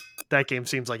 That game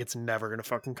seems like it's never gonna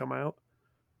fucking come out.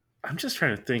 I'm just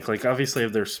trying to think. Like, obviously,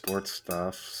 if there's sports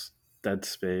stuff, Dead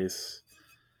Space.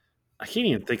 I can't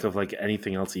even think of like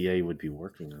anything else EA would be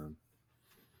working on.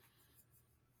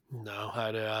 No,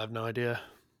 I have no idea.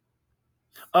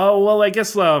 Oh well, I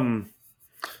guess a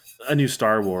new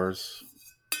Star Wars,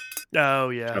 Oh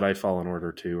yeah, Jedi Fallen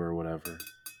Order 2 or whatever.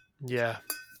 yeah,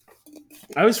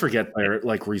 I always forget their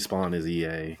like Respawn is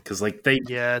EA because like they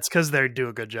yeah. It's because they do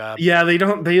a good job. yeah they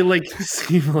like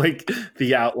seem like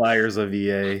the outliers of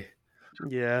EA.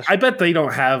 Yeah, I bet they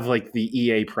don't have like the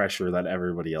EA pressure that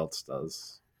everybody else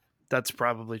does. that's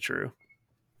probably true.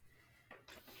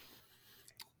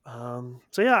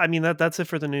 So yeah, I mean that's it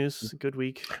for the news. Good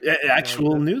week.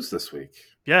 Actual news this week.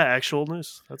 Yeah, actual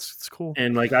news. That's cool.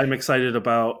 And like I'm excited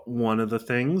about one of the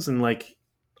things, and like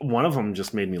one of them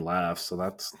just made me laugh. So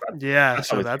that's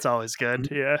That's always good.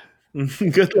 Yeah.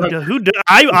 good luck.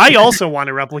 I also want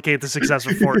to replicate the success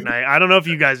of Fortnite. I don't know if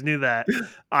you guys knew that.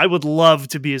 I would love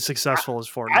to be as successful as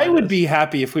Fortnite. I would be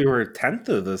happy if we were a tenth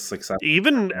of the success.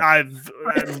 Even I've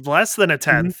less than a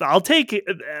tenth. I'll take it.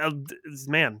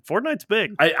 Man, Fortnite's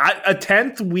big. A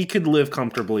tenth, we could live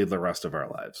comfortably the rest of our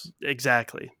lives.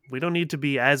 Exactly. We don't need to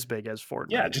be as big as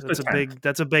Fortnite. Yeah, just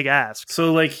that's a big ask.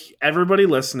 So like everybody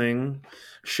listening,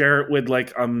 share it with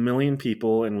like 1 million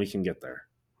people, and we can get there.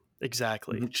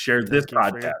 Exactly. Share this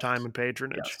podcast. For your time and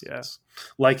patronage. Yes.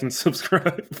 Like and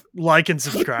subscribe. Like and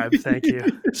subscribe. Thank you.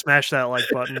 Smash that like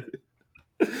button.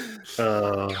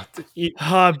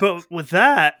 But with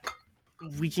that,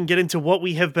 we can get into what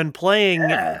we have been playing.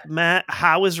 Yeah. Matt,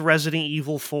 how is Resident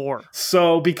Evil 4?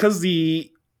 So because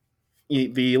the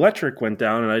electric went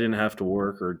down and I didn't have to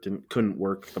work or couldn't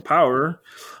work the power,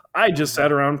 I just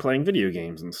sat around playing video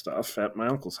games and stuff at my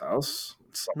uncle's house.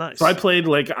 Nice. So I played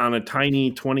like on a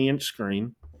tiny 20-inch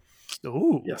screen.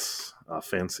 Ooh. Yes,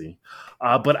 fancy.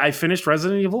 But I finished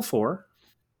Resident Evil 4.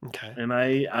 Okay. And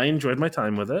I enjoyed my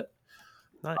time with it.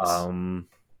 Nice.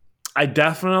 I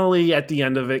definitely, at the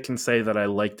end of it, can say that I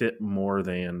liked it more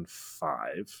than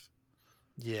 5.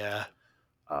 Yeah.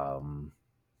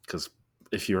 Because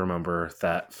if you remember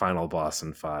that final boss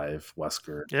in 5,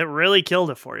 Wesker. It really killed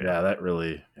it for you. Yeah, that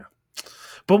really, yeah.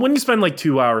 But when you spend like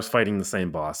 2 hours fighting the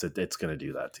same boss, it's going to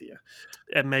do that to you.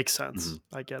 It makes sense.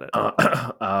 Mm-hmm. I get it.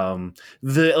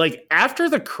 The like after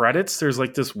the credits, there's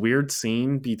like this weird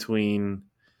scene between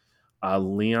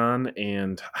Leon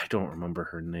and I don't remember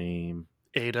her name.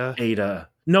 Ada.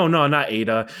 No, not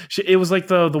Ada. It was like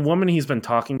the woman he's been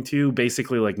talking to,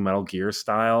 basically like Metal Gear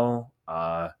style,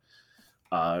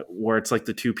 where it's like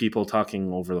the two people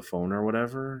talking over the phone or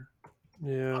whatever.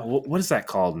 Yeah. What is that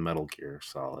called in Metal Gear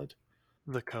Solid?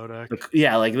 The codec.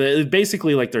 Yeah, like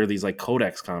basically like there are these like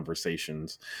codex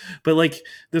conversations, but like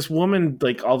this woman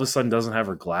like all of a sudden doesn't have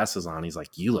her glasses on. He's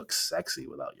like, "You look sexy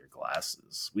without your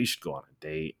glasses. We should go on a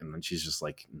date." And then she's just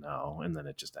like, "No," and then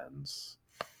it just ends.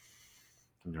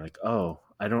 And you're like, "Oh,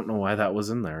 I don't know why that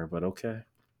was in there, but okay,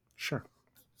 sure,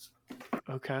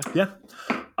 okay, yeah."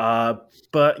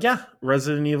 But yeah,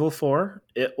 Resident Evil 4.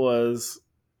 It was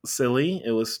silly,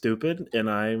 it was stupid, and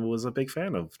I was a big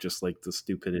fan of just like the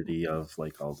stupidity of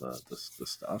like all the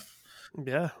stuff.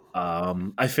 Yeah.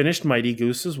 I finished Mighty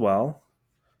Goose as well.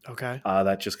 Okay.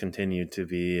 That just continued to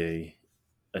be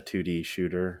a 2D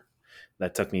shooter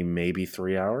that took me maybe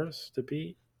 3 hours to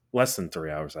beat. Less than 3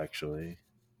 hours actually.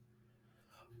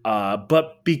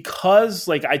 But because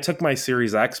like I took my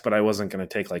Series X, but I wasn't going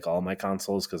to take like all my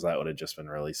consoles because that would have just been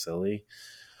really silly.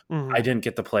 I didn't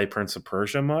get to play Prince of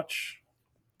Persia much.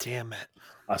 Damn it.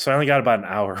 So I only got about an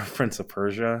hour of Prince of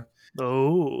Persia.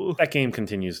 Oh. That game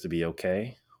continues to be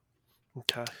okay.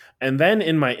 Okay. And then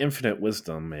in my infinite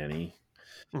wisdom, Manny,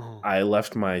 Mm-hmm. I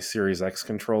left my Series X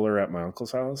controller at my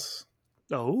uncle's house.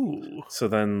 Oh. So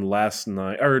then last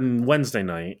night or Wednesday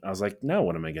night, I was like, "No,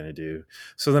 what am I going to do?"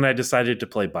 So then I decided to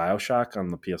play BioShock on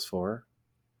the PS4.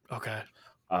 Okay.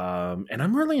 And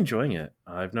I'm really enjoying it.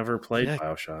 I've never played Yeah.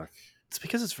 BioShock. It's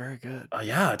because it's very good.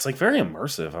 Yeah, it's like very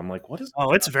immersive. I'm like, what is?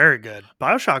 Oh, it's very good.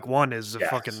 BioShock 1 is a Yes.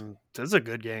 fucking it's a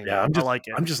good game. Yeah, I like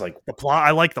it. I'm just like The plot,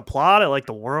 I like the plot, I like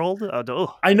the world.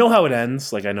 I know how it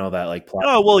ends. Like I know that like plot.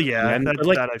 Oh, well, yeah. end, That, but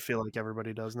like that I feel like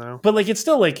everybody does now. but like it's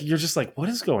still like you're just like what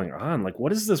is going on? Like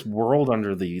what is this world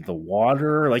under the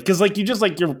water? Like cuz like you just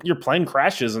like your plane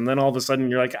crashes and then all of a sudden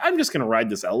you're like I'm just going to ride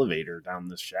this elevator down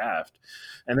this shaft.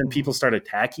 And then people start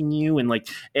attacking you and like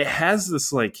it has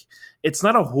this like it's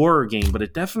not a horror game but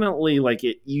it definitely like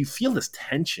it you feel this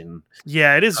tension.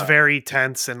 Yeah, it is very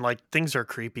tense and like things are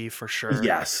creepy for sure.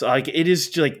 Yes, like it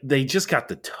is like they just got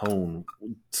the tone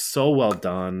so well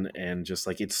done and just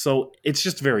like it's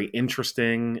just very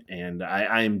interesting and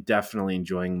I am definitely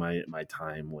enjoying my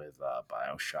time with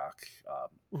BioShock.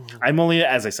 I'm only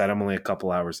as I said I'm only a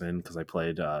couple hours in because I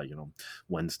played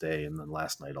Wednesday and then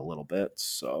last night a little bit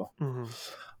so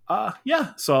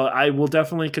yeah so I will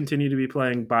definitely continue to be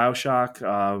playing BioShock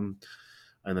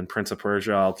and then Prince of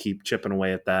Persia I'll keep chipping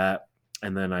away at that.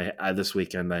 And then I this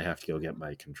weekend I have to go get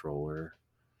my controller.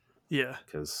 Yeah.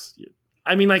 Because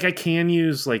I mean, like I can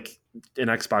use like an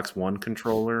Xbox One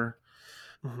controller,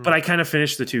 but I kind of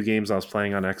finished the 2 games I was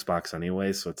playing on Xbox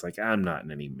anyway, so it's like I'm not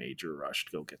in any major rush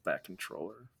to go get that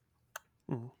controller.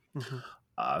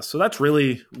 So that's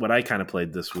really what I kind of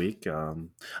played this week.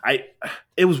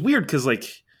 It was weird because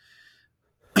like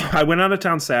I went out of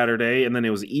town Saturday and then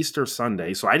it was Easter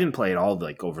Sunday, so I didn't play it all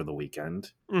like over the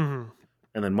weekend.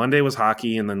 And then Monday was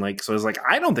hockey, and then like so I was like,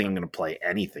 I don't think I'm going to play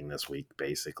anything this week,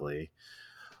 basically.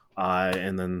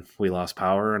 And then we lost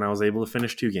power, and I was able to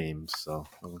finish 2 games. So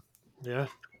yeah.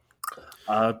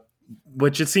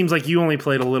 Which it seems like you only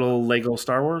played a little Lego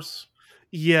Star Wars.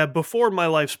 Yeah, before my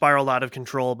life spiraled out of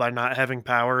control by not having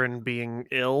power and being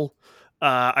ill,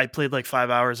 I played like 5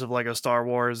 hours of Lego Star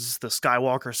Wars, the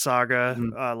Skywalker Saga,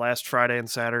 last Friday and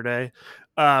Saturday.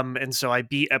 And so I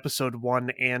beat episode 1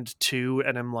 and 2,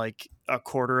 and I'm like a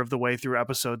quarter of the way through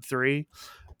episode 3.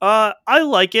 I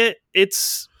like it.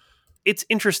 It's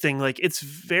interesting. Like it's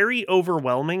very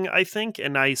overwhelming, I think,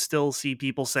 and I still see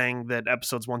people saying that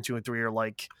episodes 1, 2, and 3 are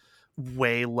like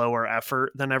way lower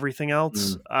effort than everything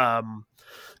else.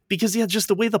 Because yeah, just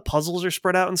the way the puzzles are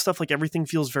spread out and stuff, like everything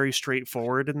feels very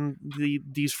straightforward in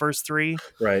these first 3.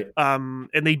 Right. And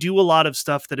they do a lot of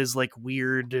stuff that is like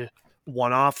weird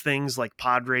one-off things like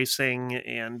pod racing,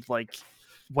 and like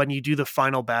when you do the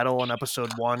final battle in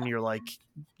episode 1, you're like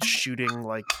shooting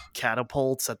like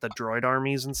catapults at the droid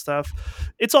armies and stuff.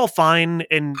 It's all fine,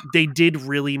 and they did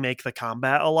really make the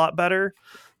combat a lot better.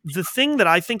 The thing that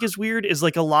I think is weird is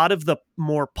like a lot of the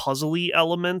more puzzly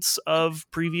elements of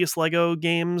previous Lego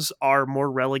games are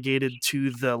more relegated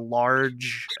to the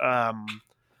large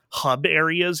hub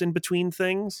areas in between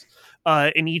things.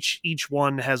 And each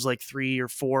one has like 3 or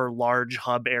 4 large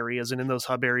hub areas, and in those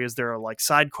hub areas there are like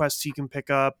side quests you can pick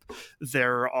up.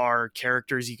 There are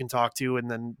characters you can talk to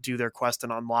and then do their quest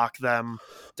and unlock them.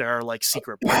 There are like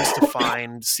secret parts to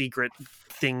find, secret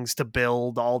things to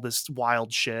build, all this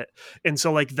wild shit. And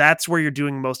so like that's where you're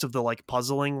doing most of the like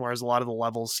puzzling, whereas a lot of the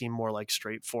levels seem more like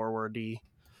straightforward-y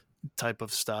type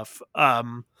of stuff.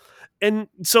 And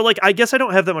so like I guess I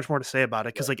don't have that much more to say about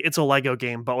it because like it's a Lego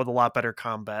game but with a lot better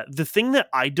combat. The thing that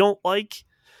I don't like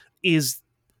is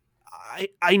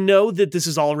I know that this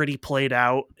is already played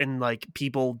out and like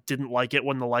people didn't like it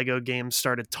when the Lego games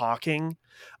started talking.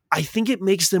 I think it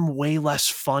makes them way less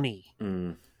funny.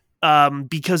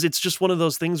 Because it's just one of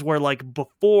those things where like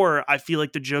before I feel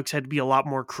like the jokes had to be a lot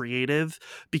more creative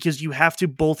because you have to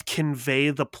both convey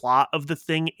the plot of the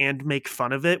thing and make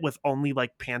fun of it with only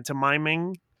like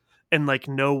pantomiming and like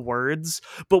no words.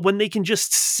 But when they can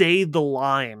just say the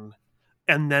line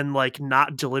and then like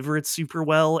not deliver it super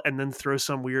well and then throw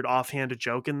some weird offhand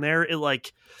joke in there, it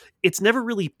like it's never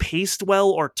really paced well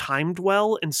or timed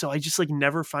well. And so I just like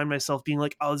never find myself being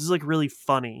like, oh, this is like really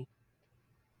funny.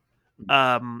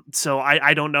 So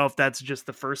I don't know if that's just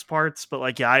the first parts, but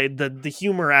like yeah, the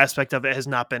humor aspect of it has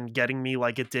not been getting me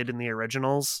like it did in the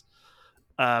originals.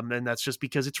 And that's just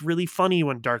because it's really funny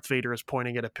when Darth Vader is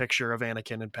pointing at a picture of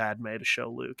Anakin and Padme to show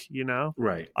Luke, you know?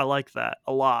 Right. I like that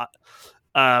a lot.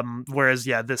 Whereas,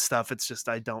 yeah, this stuff, it's just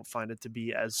I don't find it to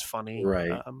be as funny.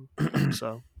 Right.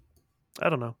 So I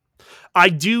don't know. I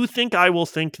do think I will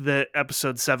think that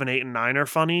episode 7, 8, and 9 are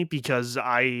funny because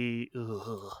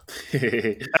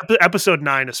episode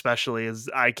 9 especially is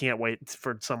I can't wait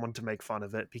for someone to make fun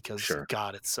of it because Sure.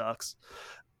 God, it sucks.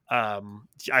 I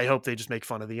hope they just make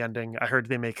fun of the ending. I heard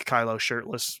they make Kylo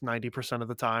shirtless 90% of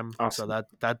the time, Awesome. so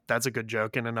that's a good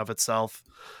joke in and of itself.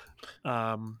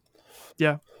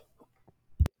 Yeah.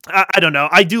 I don't know.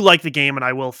 I do like the game and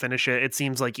I will finish it. It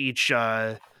seems like each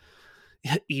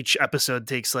episode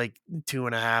takes like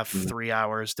 2.5, 3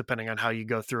 hours, depending on how you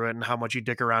go through it and how much you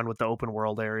dick around with the open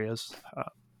world areas.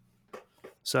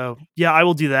 So yeah, I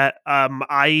will do that.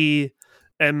 I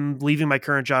am leaving my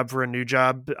current job for a new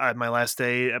job. My last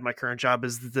day at my current job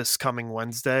is this coming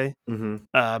Wednesday. Mm-hmm.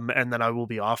 And then I will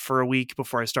be off for a week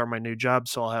before I start my new job,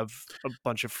 so I'll have a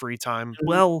bunch of free time.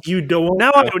 Well, you don't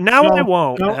I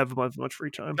won't have much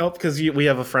free time. Nope, because we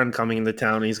have a friend coming into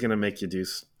town. And he's gonna make you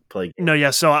play games. No,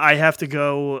 yeah. So I have to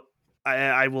go.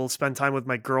 I will spend time with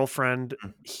my girlfriend.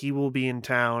 He will be in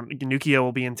town. Nukio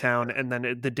will be in town, and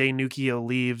then the day Nukio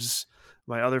leaves,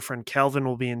 my other friend Calvin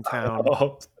will be in town.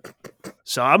 Oh.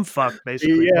 So I'm fucked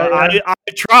basically. Yeah, but yeah.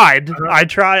 I tried.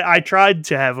 I tried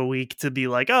to have a week to be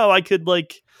like, oh, I could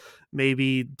like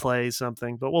maybe play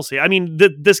something, but we'll see. I mean,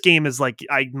 this game is like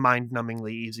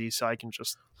mind-numbingly easy, so I can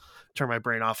just turn my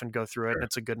brain off and go through it, and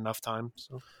it's a good enough time.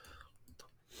 So,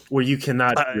 well, you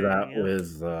cannot do that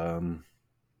with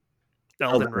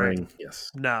Elden Ring.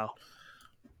 Yes. No.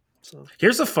 So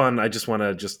here's a fun. I just want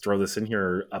to just throw this in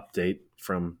here. Update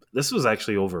from this was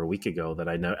actually over a week ago that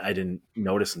I didn't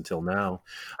notice until now.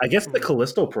 I guess the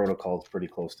Callisto Protocol is pretty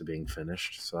close to being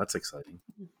finished, so that's exciting.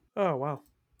 Oh wow!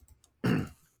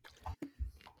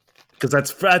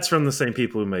 Because that's from the same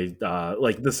people who made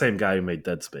like the same guy who made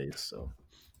Dead Space. So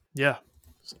yeah,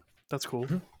 that's cool.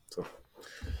 So.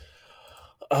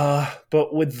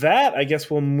 But with that, I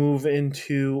guess we'll move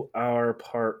into our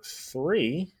part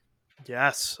 3.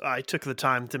 Yes, I took the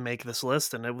time to make this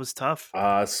list, and it was tough.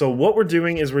 So what we're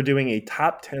doing is we're doing a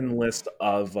top 10 list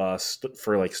of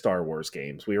for like Star Wars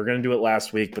games. We were going to do it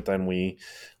last week, but then we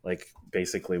like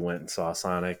basically went and saw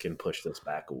Sonic and pushed this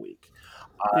back a week.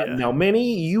 Now,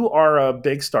 Minnie, you are a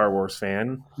big Star Wars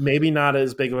fan. Maybe not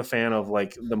as big of a fan of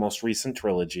like the most recent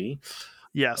trilogy.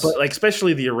 Yes, but like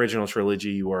especially the original trilogy,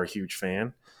 you are a huge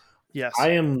fan. Yes, I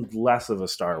am less of a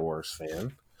Star Wars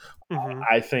fan. Mm-hmm.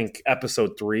 I think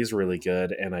Episode 3 is really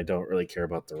good, and I don't really care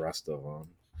about the rest of them.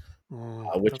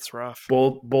 Which that's rough.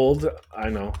 Bold. I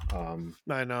know.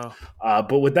 I know.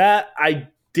 But with that, I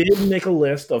did make a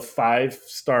list of 5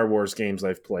 Star Wars games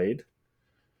I've played.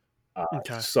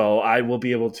 Okay. So I will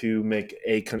be able to make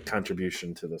a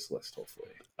contribution to this list, hopefully.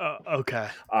 Okay.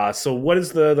 So what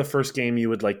is the first game you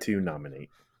would like to nominate?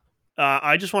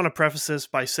 I just want to preface this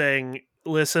by saying,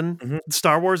 listen,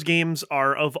 Star Wars games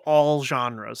are of all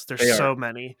genres. There's so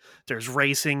many. There's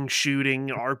racing, shooting,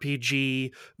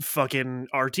 RPG, fucking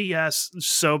RTS,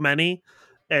 so many.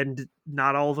 And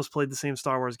not all of us played the same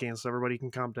Star Wars games, so everybody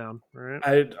can calm down. All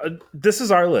right. This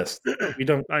is our list. We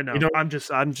don't. I know. I'm just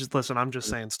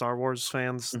saying, Star Wars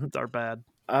fans are bad.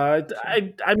 I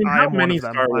mean, how many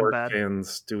Star Wars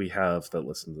fans do we have that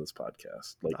listen to this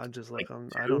podcast? Like, I'm just like,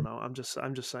 I don't know. I'm just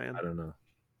saying. I don't know.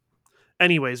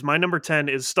 Anyways, my number 10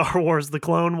 is Star Wars: The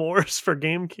Clone Wars for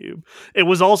GameCube. It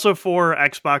was also for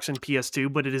Xbox and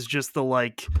PS2, but it is just the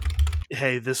like,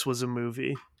 hey, this was a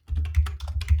movie.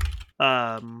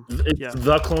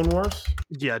 The Clone Wars?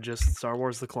 Yeah, just Star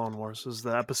Wars: The Clone Wars was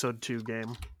the Episode 2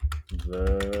 game.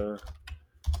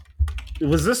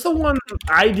 Was this the one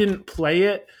I didn't play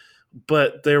it,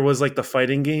 but there was like the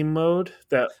fighting game mode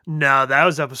that? No, that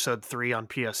was Episode 3 on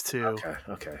PS2.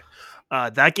 Okay.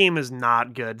 That game is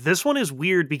not good. This one is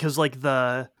weird because like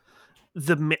the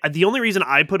only reason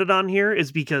I put it on here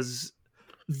is because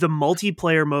the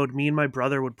multiplayer mode me and my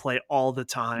brother would play all the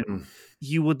time.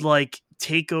 You would like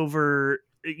take over.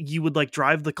 You would like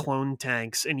drive the clone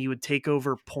tanks and you would take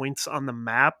over points on the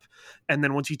map. And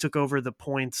then once you took over the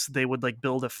points, they would like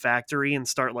build a factory and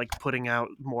start like putting out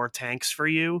more tanks for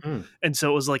you. And so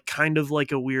it was like kind of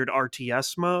like a weird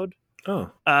RTS mode.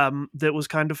 That was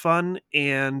kind of fun.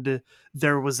 And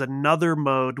there was another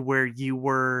mode where you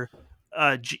were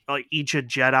each a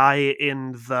Jedi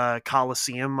in the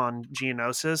Colosseum on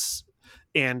Geonosis.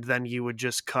 And then you would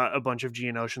just cut a bunch of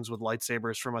Geonosians with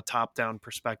lightsabers from a top-down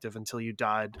perspective until you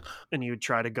died, and you would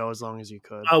try to go as long as you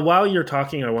could. While you're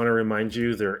talking, I want to remind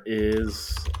you there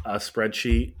is a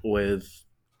spreadsheet with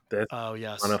That's Oh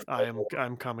yes, on a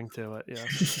I'm coming to it.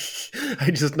 Yes.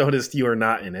 I just noticed you are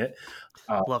not in it.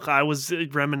 Look, I was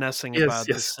reminiscing Yes, about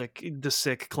yes. the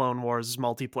sick Clone Wars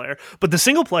multiplayer, but the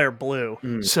single player blew.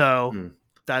 Mm, So mm.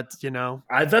 that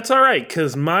That's all right,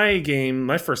 because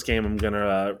my first game I'm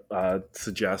gonna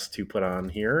suggest to put on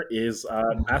here is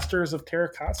Masters of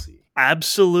Terrakasi.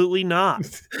 absolutely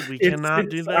not. We cannot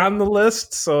do It's that. on the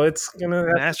list, so it's gonna have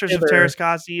to Masters stay of there.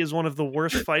 Terrascasi is one of the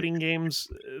worst fighting games,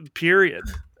 period.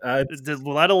 It's-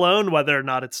 Let alone whether or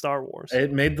not it's Star Wars.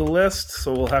 it made the list,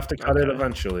 so we'll have to cut it Okay.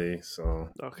 eventually. So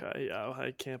Okay, yeah,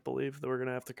 I can't believe that we're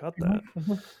gonna have to cut Mhm,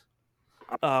 that.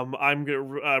 mhm. I'm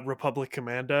gonna Republic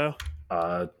Commando.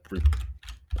 uh,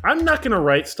 I'm not gonna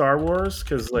write Star Wars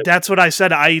because like That's what I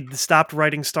said. I stopped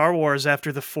writing Star Wars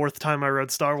after the fourth time I wrote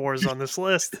Star Wars on this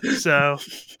list. So,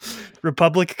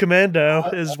 Republic Commando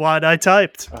is what I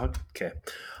typed. okay.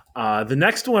 The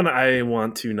next one I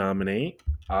want to nominate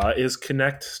is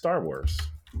Connect Star Wars.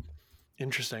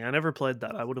 Interesting. I never played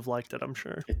that. I would have liked it, I'm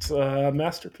sure. It's a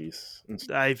masterpiece.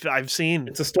 I've seen.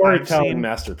 It's a storytelling I've seen-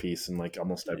 masterpiece in like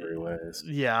almost every way.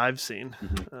 Yeah, I've seen.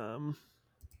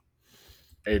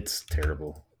 It's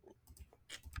terrible.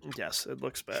 Yes, it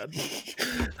looks bad.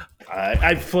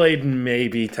 I've played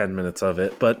maybe 10 minutes of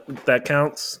it, but that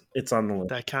counts. It's on the list.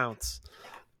 That counts.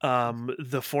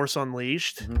 The Force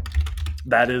Unleashed.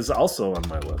 That is also on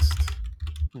my list.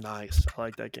 Nice. I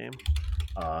like that game.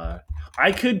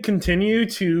 I could continue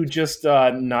to just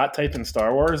not type in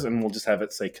Star Wars and we'll just have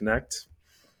it say Connect.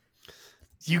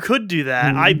 You could do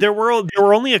that. There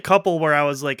were only a couple where I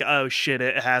was like, oh shit,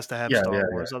 it has to have Star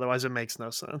Wars, otherwise it makes no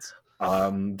sense.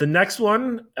 The next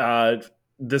one,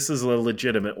 this is a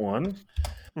legitimate one.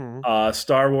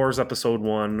 Star Wars Episode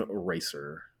 1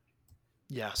 Racer.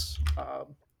 Yes.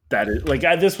 That is like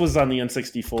this was on the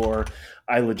N64.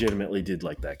 I legitimately did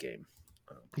like that game.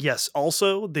 Yes.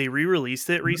 Also, they re-released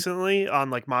it recently on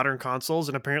like modern consoles,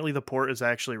 and apparently the port is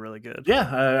actually really good.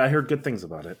 Yeah, I heard good things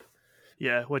about it.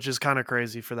 Yeah, which is kind of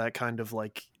crazy for that kind of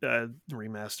like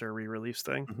remaster re-release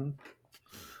thing.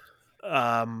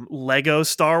 Lego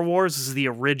Star Wars is the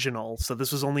original, so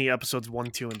this was only episodes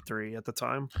 1, 2, and 3 at the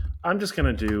time. I'm just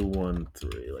gonna do 1,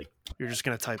 3. Like you're just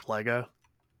gonna type Lego.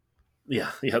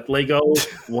 Yeah, Lego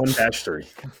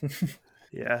 1-3.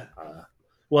 Yeah.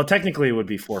 Well, technically it would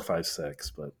be 4, 5,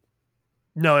 6, but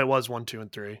no, it was 1, 2, and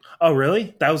 3. Oh,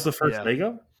 really? That was the first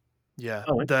Lego? Yeah.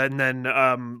 Oh, and then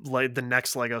like the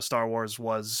next Lego Star Wars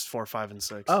was 4, 5, and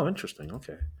 6. Oh, interesting.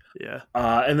 Okay. Yeah.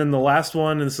 And then the last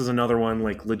one, and this is another one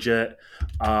like legit,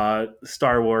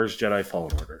 Star Wars Jedi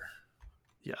Fallen Order.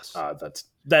 Yes.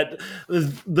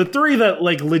 The three that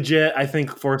like legit, I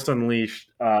think Force Unleashed,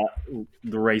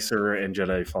 the Racer, and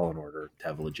Jedi Fallen Order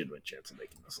have a legitimate chance of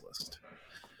making this list.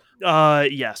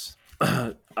 Yes.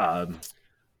 And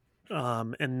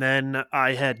then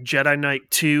I had Jedi Knight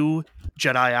 2,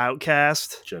 Jedi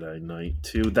Outcast. Jedi Knight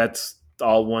 2. That's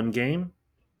all one game?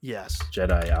 Yes.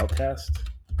 Jedi Outcast.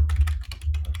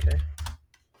 Okay.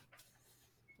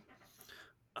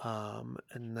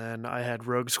 And then I had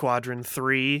Rogue Squadron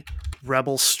 3,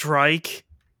 Rebel Strike.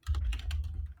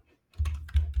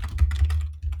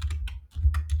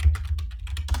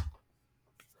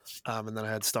 And then I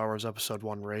had Star Wars Episode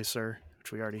 1 Racer,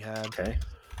 which we already had. Okay.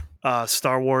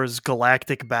 Star Wars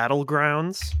Galactic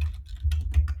Battlegrounds.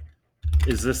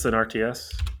 Is this an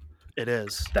RTS? It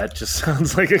is. That just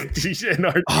sounds like an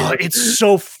RTS. Oh, it's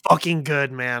so fucking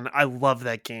good, man. I love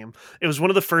that game. It was one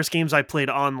of the first games I played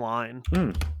online.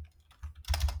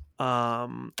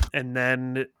 And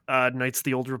then Knights of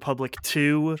the Old Republic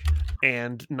 2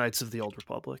 and Knights of the Old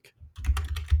Republic.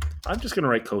 I'm just going to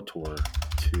write KOTOR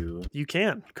 2. You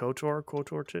can.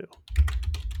 KOTOR 2.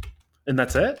 And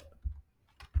that's it?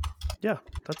 Yeah,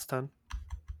 that's 10.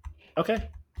 Okay.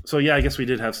 So yeah, I guess we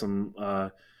did have some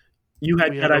you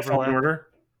had Jedi Fallen Order?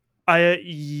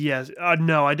 Yes.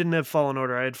 No, I didn't have Fallen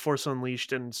Order. I had Force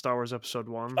Unleashed and Star Wars Episode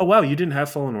 1. Oh wow, you didn't have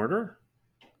Fallen Order?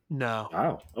 No.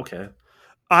 Wow. Okay.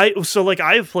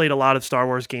 I've played a lot of Star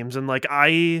Wars games, and like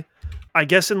I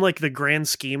guess in like the grand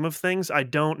scheme of things, I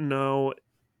don't know.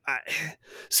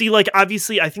 Like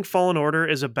obviously I think Fallen Order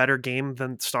is a better game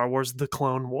than Star Wars The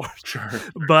Clone Wars. Sure.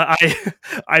 But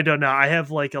I don't know. I have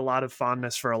like a lot of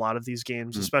fondness for a lot of these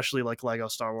games, especially like Lego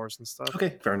Star Wars and stuff.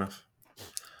 Okay, fair enough.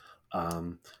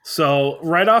 So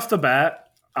right off the bat,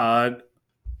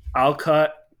 I'll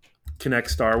cut Connect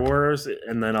Star Wars,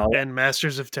 and then and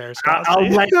Masters of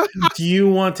Terrascasi. Do you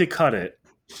want to cut it?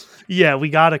 Yeah, we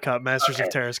gotta cut Masters of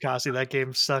Terrascasi. That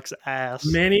game sucks ass.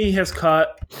 Manny has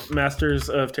cut Masters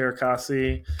of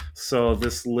Terrascasi, so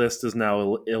this list is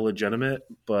now illegitimate.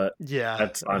 But yeah,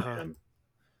 that's on him.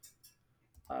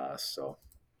 So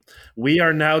We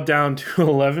are now down to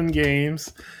 11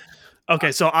 games.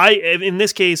 Okay, so in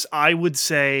this case, I would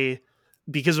say,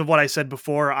 because of what I said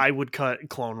before, I would cut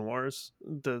Clone Wars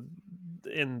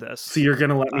in this. So you're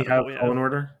gonna let me have yeah. Fallen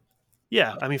Order?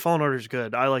 Yeah, I mean, Fallen Order is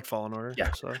good. I like Fallen Order.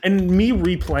 Yeah, so. And me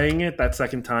replaying it that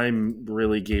second time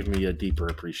really gave me a deeper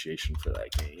appreciation for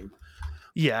that game.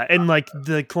 Yeah, and like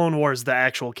the Clone Wars, the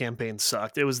actual campaign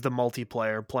sucked. It was the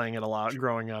multiplayer playing it a lot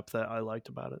growing up that I liked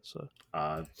about it. So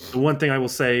the one thing I will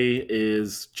say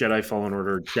is Jedi Fallen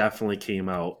Order definitely came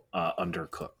out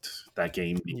undercooked. That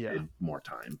game needed more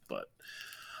time, but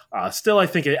still, I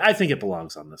think it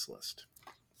belongs on this list.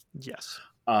 Yes.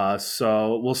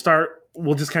 So we'll start.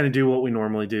 We'll just kind of do what we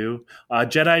normally do.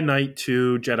 Jedi Knight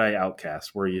 2, Jedi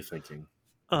Outcast. Where are you thinking?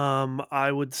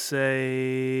 I would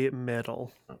say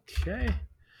middle. Okay.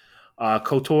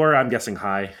 KOTOR, I'm guessing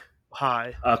high.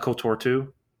 High. KOTOR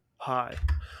 2? High.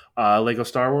 Lego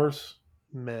Star Wars?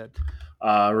 Mid.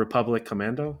 Republic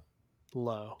Commando?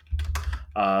 Low.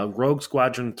 Rogue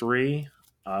Squadron 3?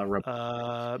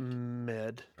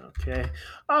 Mid. Okay.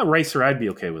 Racer, I'd be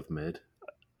okay with mid.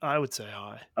 I would say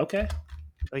high. Okay.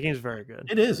 That game's very good.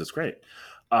 It is. It's great.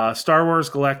 Star Wars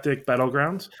Galactic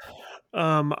Battlegrounds?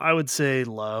 I would say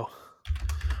low.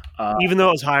 Even though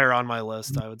it was higher on my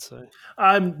list, I would say.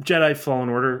 Jedi Fallen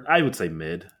Order, I would say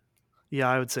mid. Yeah,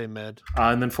 I would say mid.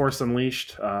 And then Force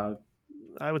Unleashed.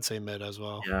 I would say mid as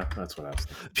well. Yeah, that's what I was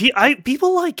thinking.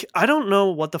 People I don't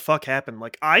know what the fuck happened.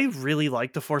 Like, I really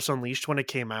liked The Force Unleashed when it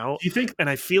came out. Do you think? And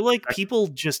I feel like people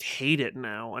just hate it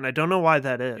now, and I don't know why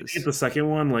that is. You think the second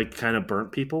one like kind of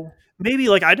burnt people? Maybe,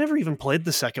 like, I never even played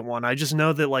the second one. I just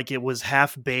know that like it was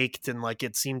half baked and like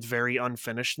it seemed very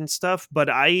unfinished and stuff. But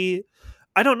I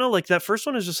don't know. Like, that first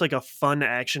one is just like a fun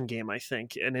action game, I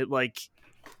think, and it like.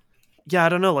 Yeah, I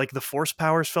don't know. Like, the force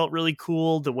powers felt really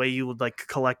cool. The way you would like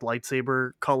collect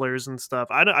lightsaber colors and stuff.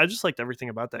 I just liked everything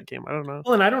about that game. I don't know.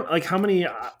 Well, and I don't like how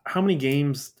many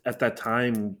games at that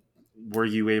time were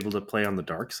you able to play on the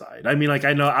dark side? I mean, like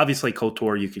I know obviously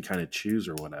KOTOR you could kind of choose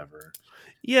or whatever.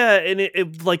 Yeah, and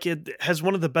it has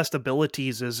one of the best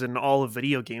abilities is in all of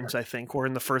video games, I think, where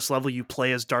in the first level you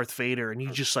play as Darth Vader and you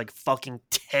just like fucking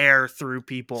tear through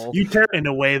people in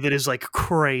a way that is like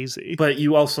crazy. But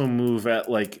you also move at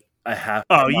like a half.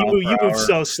 Oh, you move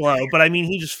so slow, but I mean,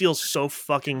 he just feels so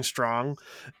fucking strong,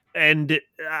 and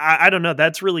I don't know.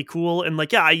 That's really cool, and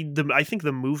like, yeah, I think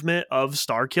the movement of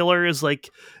Starkiller is like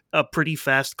a pretty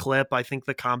fast clip. I think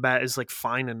the combat is like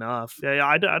fine enough. Yeah,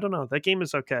 I don't know. That game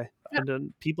is okay,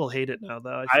 and people hate it now,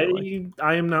 though.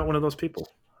 I am not one of those people.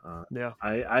 Yeah,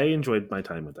 I enjoyed my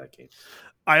time with that game.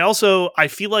 I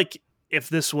feel like if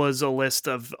this was a list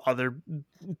of other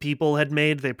people had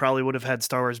made, they probably would have had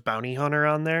Star Wars Bounty Hunter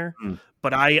on there.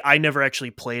 But I never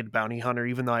actually played Bounty Hunter,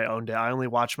 even though I owned it. I only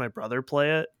watched my brother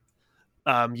play it.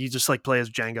 You just like play as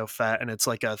Jango Fett, and it's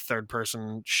like a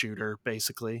third-person shooter,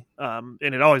 basically. And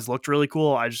it always looked really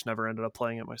cool. I just never ended up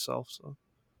playing it myself. So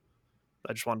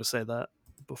I just wanted to say that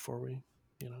before we,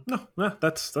 No,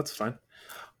 that's fine.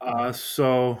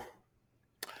 So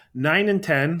 9 and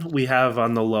 10 we have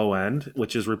on the low end,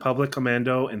 which is Republic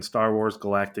Commando and Star Wars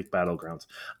Galactic Battlegrounds.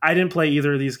 I didn't play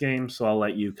either of these games, so I'll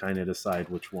let you kind of decide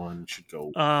which one should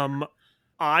go.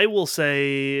 I will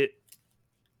say,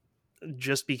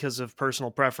 just because of personal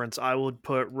preference, I would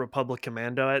put Republic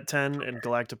Commando at 10 and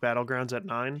Galactic Battlegrounds at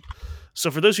 9.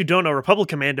 So for those who don't know, Republic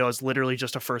Commando is literally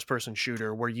just a first-person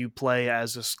shooter where you play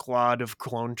as a squad of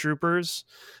clone troopers,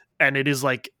 and it is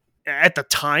like, at the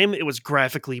time, it was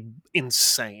graphically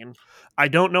insane. I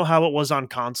don't know how it was on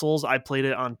consoles. I played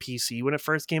it on PC when it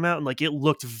first came out, and like it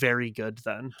looked very good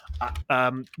then.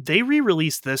 They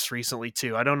re-released this recently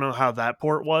too. I don't know how that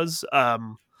port was,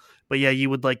 but yeah, you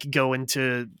would like go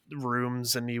into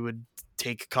rooms and you would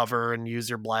take cover and use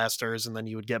your blasters, and then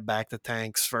you would get back the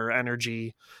tanks for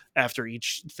energy after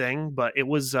each thing. But it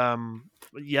was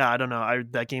yeah, I don't know.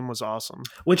 That game was awesome.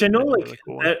 Which I know, like really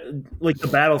cool. Like the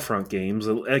Battlefront games,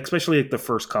 especially like the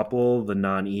first couple, the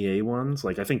non-EA ones.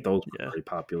 Like I think those were very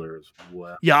popular as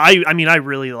well. Yeah, I mean, I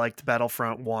really liked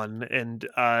Battlefront 1, and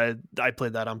I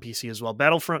played that on PC as well.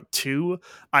 Battlefront 2,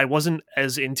 I wasn't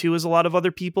as into as a lot of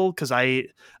other people because I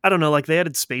don't know, like they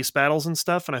added space battles and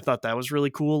stuff, and I thought that was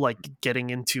really cool. Like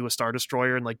getting into a Star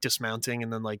Destroyer and like dismounting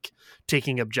and then like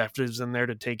taking objectives in there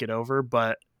to take it over,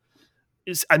 but.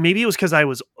 Maybe it was because I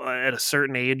was at a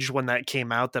certain age when that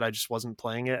came out that I just wasn't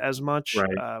playing it as much.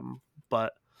 Right.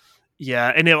 But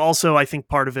yeah, and it also, I think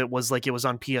part of it was like it was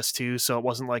on PS2, so it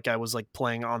wasn't like I was like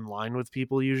playing online with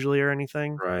people usually or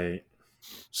anything. Right.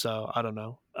 So I don't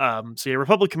know. So yeah,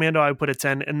 Republic Commando I would put at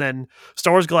 10, and then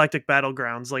Star Wars Galactic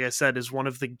Battlegrounds, like I said, is one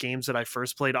of the games that I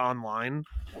first played online,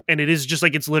 and it is just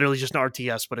like it's literally just an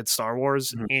RTS, but it's Star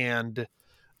Wars, Mhm. and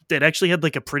it actually had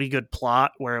like a pretty good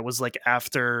plot where it was like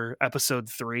after episode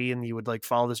 3, and you would like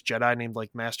follow this Jedi named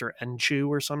like Master Enchu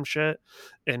or some shit,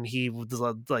 and he was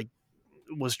like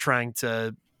was trying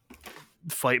to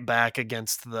fight back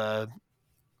against the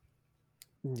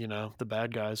the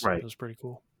bad guys. Right. It was pretty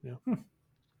cool. Yeah.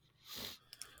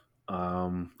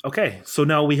 Okay, so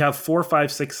now we have 4,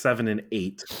 5, 6, 7, and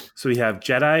 8. So we have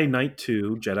Jedi Knight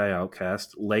 2, Jedi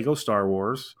Outcast, Lego Star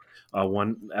Wars,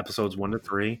 episodes 1 to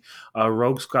 3,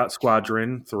 Rogue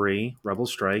Squadron 3, Rebel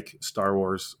Strike, Star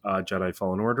Wars Jedi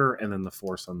Fallen Order, and then The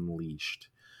Force Unleashed.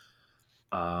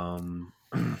 So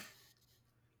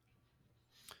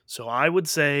I would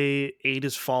say 8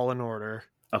 is Fallen Order.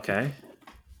 Okay.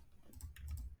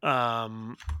 I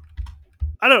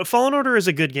don't know. Fallen Order is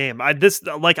a good game. I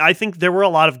think there were a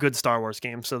lot of good Star Wars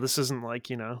games, so this isn't like,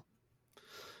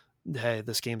 hey,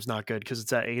 this game's not good because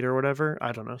it's at 8 or whatever.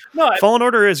 I don't know. No, Fallen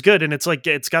Order is good, and it's like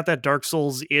it's got that Dark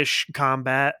Souls-ish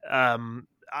combat.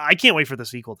 I can't wait for the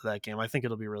sequel to that game. I think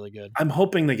it'll be really good. I'm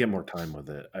hoping they get more time with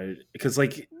it. Because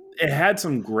like it had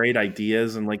some great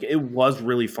ideas and like it was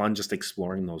really fun just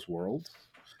exploring those worlds.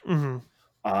 Mm-hmm.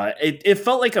 It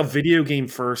felt like a video game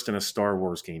first and a Star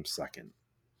Wars game second.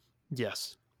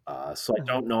 Yes. So I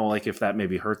don't know like if that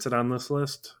maybe hurts it on this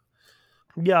list.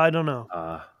 Yeah, I don't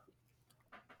know.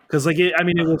 Because like it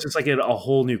was just like a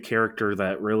whole new character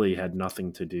that really had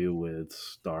nothing to do with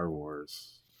Star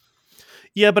Wars.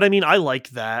 Yeah, but I mean, I like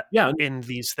that. Yeah. In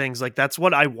these things, like that's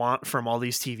what I want from all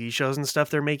these TV shows and stuff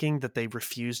they're making that they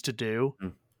refuse to do.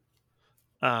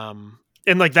 And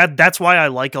like that's why I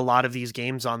like a lot of these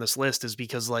games on this list, is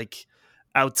because like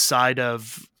outside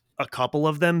of a couple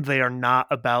of them, they are not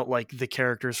about like the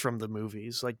characters from the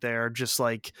movies. Like they're just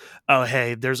like, oh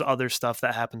hey, there's other stuff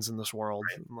that happens in this world.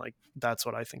 Right. Like that's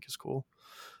what I think is cool.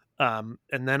 And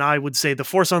then I would say The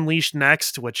Force Unleashed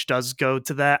next, which does go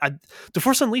to that. The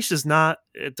Force Unleashed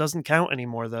it doesn't count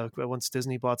anymore though once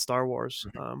Disney bought Star Wars,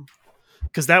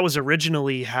 because that was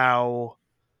originally how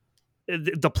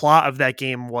the plot of that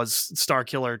game was.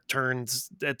 Starkiller turns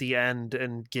at the end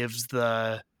and gives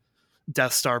the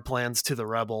Death Star plans to the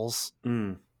rebels,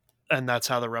 and that's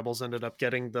how the rebels ended up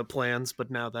getting the plans.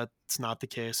 But now that's not the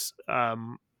case,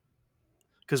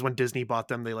 because when Disney bought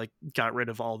them, they like got rid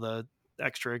of all the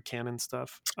extra canon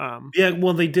stuff. Yeah,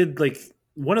 well, they did like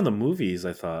one of the movies.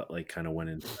 I thought like kind of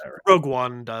went into that. Right? Rogue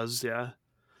One does, yeah.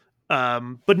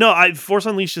 But no, Force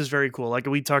Unleashed is very cool. Like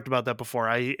we talked about that before.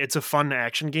 It's a fun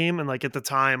action game, and like at the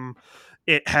time,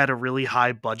 it had a really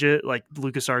high budget. Like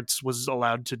LucasArts was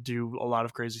allowed to do a lot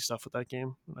of crazy stuff with that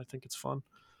game, and I think it's fun.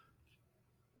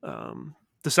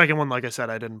 The second one, like I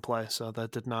said, I didn't play, so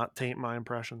that did not taint my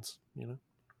impressions.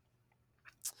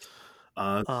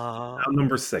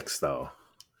 Number 6, though.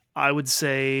 I would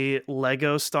say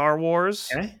Lego Star Wars.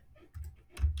 Okay.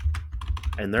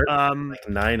 And there are like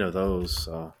 9 of those.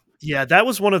 So yeah, that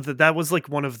was one of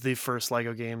the first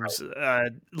Lego games,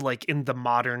 right. Like in the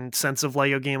modern sense of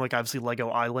Lego game. Like obviously Lego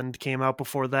Island came out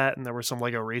before that, and there were some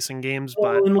Lego racing games.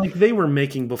 But and like they were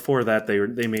making before that,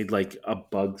 they made like A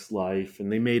Bug's Life,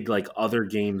 and they made like other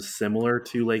games similar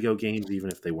to Lego games, even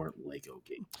if they weren't Lego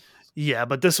games. Yeah,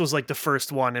 but this was like the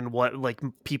first one in what like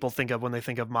people think of when they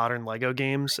think of modern Lego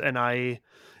games, and I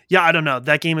don't know.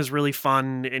 That game is really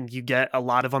fun, and you get a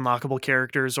lot of unlockable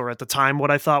characters, or at the time,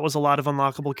 what I thought was a lot of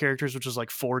unlockable characters, which is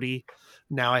like 40.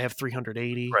 Now I have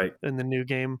 380 in the new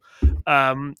game.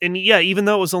 And yeah, even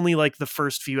though it was only like the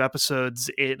first few episodes,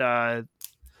 that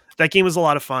game was a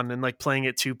lot of fun, and like playing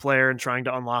it 2-player and trying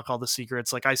to unlock all the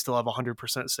secrets. Like I still have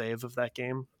 100% save of that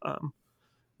game.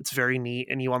 It's very neat,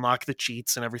 and you unlock the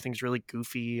cheats, and everything's really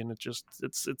goofy, and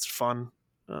it's fun.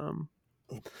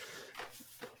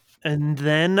 And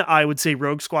then I would say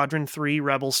Rogue Squadron 3,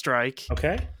 Rebel Strike.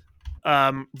 Okay.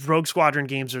 Rogue Squadron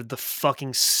games are the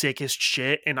fucking sickest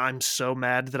shit, and I'm so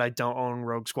mad that I don't own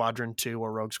Rogue Squadron 2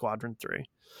 or Rogue Squadron 3.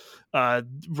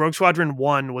 Rogue Squadron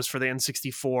 1 was for the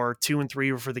N64, 2 and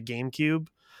 3 were for the GameCube.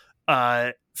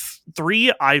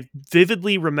 3, I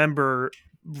vividly remember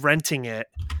renting it,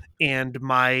 and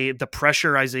the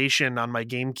pressurization on my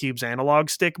GameCube's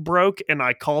analog stick broke, and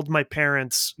I called my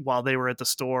parents while they were at the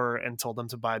store and told them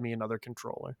to buy me another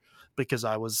controller because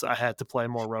I had to play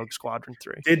more Rogue Squadron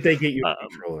 3. Did they get you a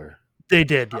controller? They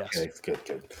did, yes. Okay,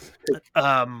 good.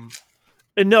 And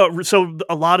no, so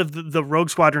a lot of the Rogue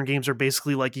Squadron games are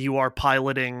basically like you are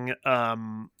piloting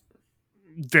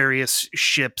various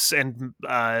ships and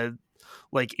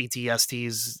like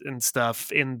ATSTs and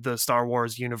stuff in the Star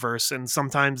Wars universe, and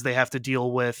sometimes they have to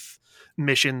deal with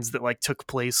missions that like took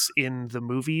place in the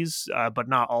movies, but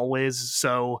not always.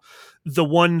 So the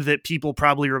one that people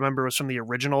probably remember was from the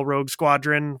original Rogue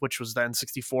Squadron, which was the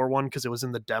N64 one because it was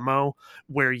in the demo,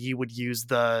 where you would use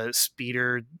the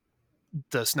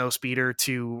snow speeder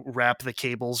to wrap the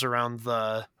cables around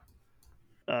the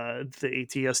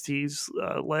ATST's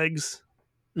legs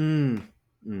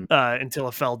until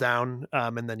it fell down,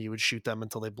 and then you would shoot them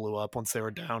until they blew up once they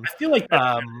were down. I feel like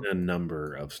that's a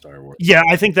number of Star Wars. Yeah,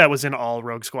 I think that was in all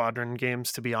Rogue Squadron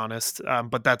games, to be honest.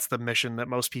 But that's the mission that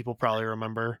most people probably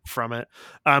remember from it.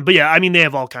 But yeah, I mean, they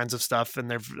have all kinds of stuff,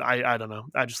 and I don't know.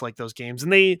 I just like those games,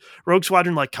 and Rogue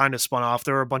Squadron like kind of spun off.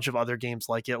 There were a bunch of other games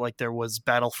like it. Like there was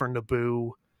Battle for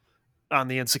Naboo on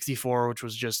the N64, which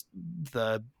was just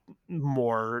the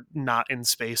more not in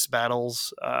space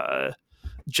battles.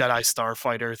 Jedi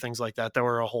Starfighter, things like that. There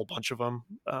were a whole bunch of them.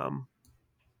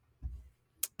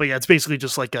 But yeah, it's basically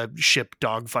just like a ship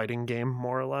dogfighting game,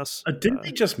 more or less. Didn't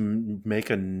they just make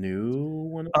a new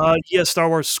one? Yeah, Star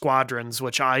Wars Squadrons,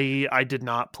 which I did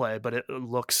not play, but it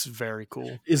looks very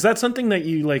cool. Is that something that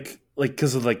you like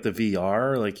because of like the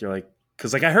VR? Like you're like,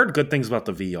 because like I heard good things about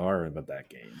the VR about that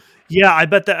game. Yeah, I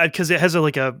bet that because it has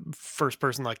a first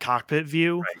person like cockpit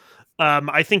view. Right.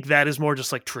 I think that is more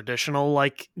just like traditional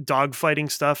like dogfighting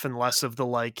stuff and less of the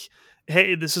like,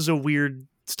 hey, this is a weird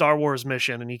Star Wars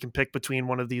mission and you can pick between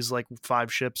one of these like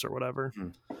 5 ships or whatever.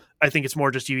 I think it's more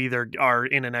just you either are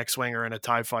in an X-Wing or in a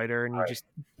TIE fighter and you just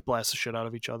blast the shit out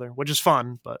of each other, which is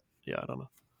fun, but yeah, I don't know.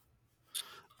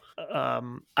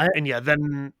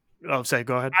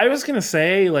 Go ahead. I was gonna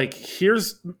say, like,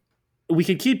 we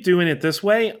could keep doing it this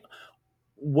way.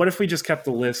 What if we just kept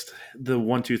the list, the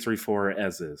 1, 2, 3, 4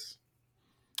 as is?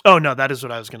 Oh no, that is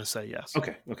what I was gonna say. Yes.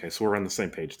 Okay, so we're on the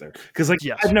same page there. Because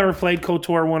I've never played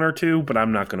KOTOR 1 or 2, but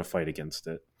I'm not gonna fight against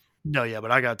it. No, yeah,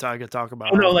 but I got to talk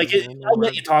about. Oh no, I'll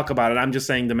let you talk about it. I'm just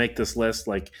saying to make this list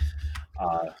like.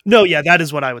 No, yeah, that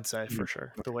is what I would say for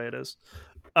sure. The way it is.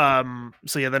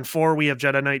 So yeah, then 4 we have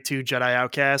Jedi Knight 2, Jedi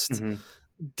Outcast. Mm-hmm.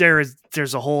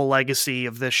 There's a whole legacy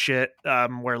of this shit,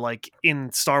 where like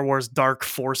in Star Wars Dark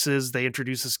Forces they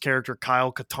introduce this character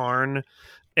Kyle Katarn,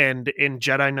 and in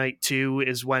Jedi Knight 2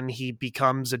 is when he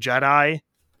becomes a Jedi.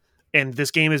 And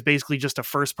this game is basically just a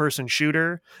first-person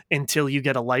shooter until you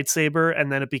get a lightsaber,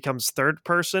 and then it becomes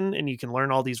third-person, and you can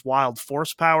learn all these wild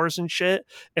force powers and shit.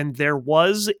 And there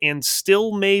was, and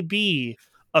still may be,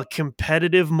 a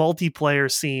competitive multiplayer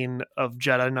scene of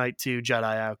Jedi Knight 2,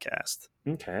 Jedi Outcast.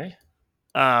 Okay.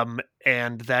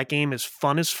 And that game is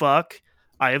fun as fuck.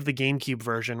 I have the GameCube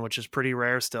version, which is pretty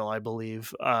rare still, I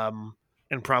believe.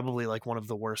 And probably like one of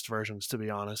the worst versions, to be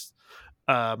honest.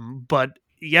 But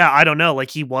yeah, I don't know. Like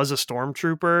he was a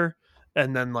stormtrooper,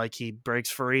 and then like he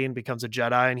breaks free and becomes a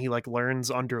Jedi, and he like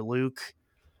learns under Luke.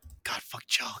 God, fuck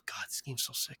y'all. God, this game's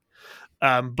so sick.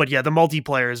 But yeah, the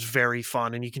multiplayer is very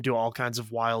fun, and you can do all kinds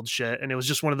of wild shit. And it was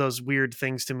just one of those weird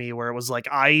things to me where it was like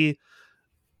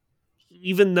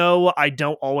even though I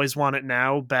don't always want it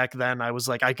now, back then I was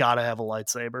like, I gotta have a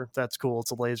lightsaber. That's cool.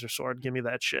 It's a laser sword. Give me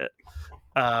that shit.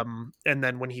 And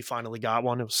then when he finally got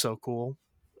one, it was so cool.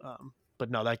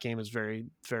 But no, that game is very,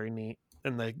 very neat.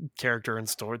 And the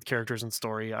characters and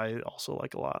story, I also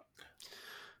like a lot.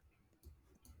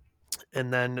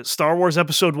 And then Star Wars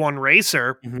Episode 1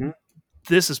 Racer. Mm-hmm.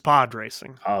 This is pod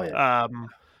racing. Oh, yeah.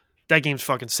 That game's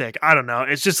fucking sick. I don't know.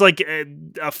 It's just like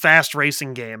a fast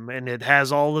racing game, and it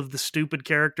has all of the stupid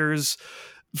characters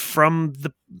from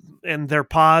their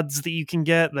pods that you can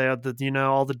get. They have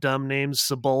all the dumb names: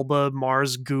 Sebulba,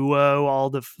 Mars Guo, all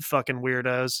the fucking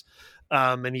weirdos.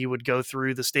 And you would go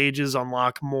through the stages,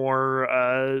 unlock more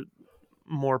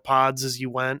pods as you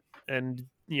went, and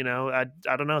I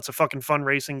don't know. It's a fucking fun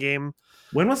racing game.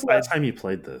 When was the last time you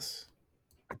played this?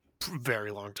 Very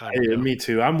long time ago. Me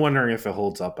too. I'm wondering if it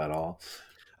holds up at all.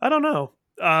 I don't know.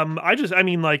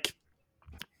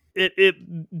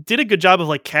 It did a good job of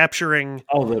like capturing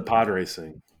the pod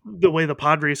racing, the way the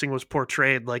pod racing was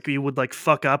portrayed. Like you would like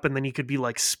fuck up, and then you could be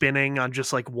like spinning on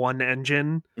just like one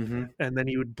engine, mm-hmm. and then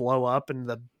you would blow up, and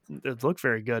it looked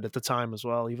very good at the time as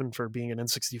well, even for being an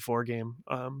N64 game.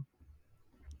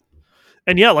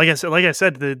 And yeah, like I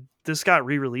said, this got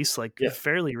re-released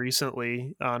fairly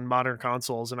recently on modern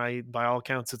consoles, and by all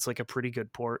accounts, it's like a pretty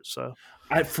good port. So,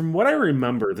 from what I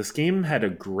remember, this game had a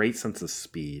great sense of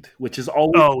speed, which is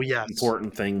always an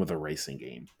important thing with a racing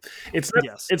game. It's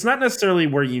not necessarily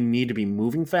where you need to be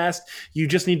moving fast; you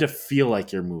just need to feel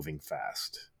like you're moving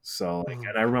fast. So,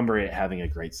 and I remember it having a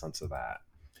great sense of that.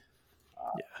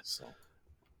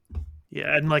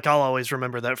 Yeah, and like I'll always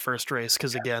remember that first race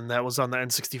because again, that was on the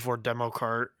N64 demo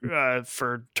cart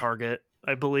for Target,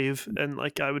 I believe, and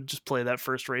like I would just play that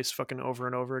first race fucking over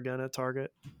and over again at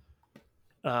Target.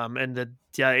 And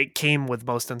it came with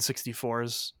most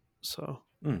N64s, so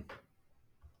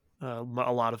a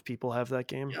lot of people have that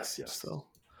game. Yes. So,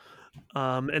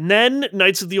 and then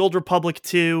Knights of the Old Republic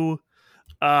 2,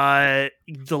 the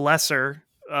lesser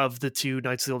of the two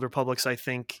Knights of the Old Republics, I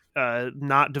think,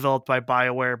 not developed by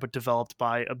BioWare, but developed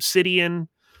by Obsidian,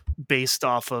 based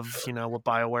off of what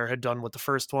BioWare had done with the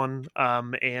first one.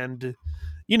 And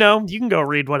you can go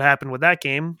read what happened with that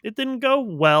game. It didn't go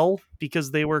well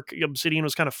because Obsidian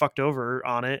was kind of fucked over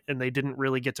on it, and they didn't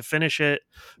really get to finish it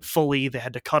fully. They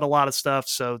had to cut a lot of stuff,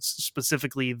 so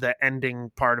specifically the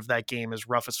ending part of that game is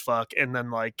rough as fuck. And then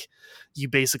you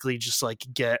basically just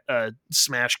get a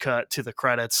smash cut to the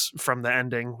credits from the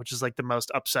ending, which is the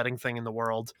most upsetting thing in the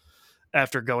world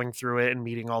after going through it and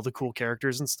meeting all the cool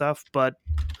characters and stuff. But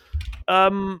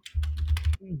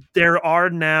there are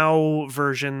now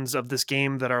versions of this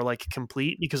game that are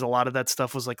complete, because a lot of that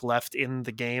stuff was left in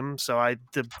the game. So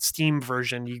the Steam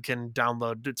version you can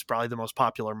download. It's probably the most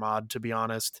popular mod, to be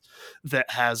honest,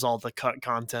 that has all the cut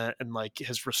content and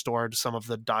has restored some of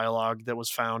the dialogue that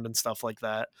was found and stuff like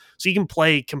that. So you can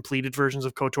play completed versions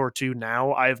of KOTOR 2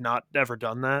 now. I have not ever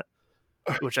done that,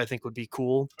 which I think would be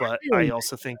cool, but I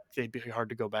also think they'd be hard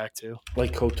to go back to.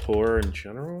 Like KOTOR in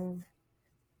general?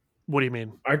 What do you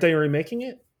mean? Aren't they remaking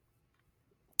it?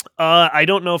 I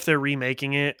don't know if they're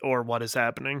remaking it or what is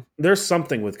happening. There's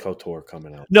something with KOTOR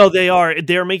coming out. No, they are.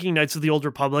 They're making Knights of the Old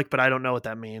Republic, but I don't know what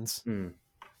that means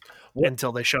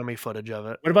until they show me footage of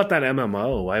it. What about that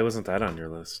MMO? Why wasn't that on your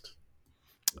list?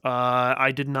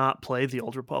 I did not play the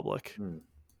Old Republic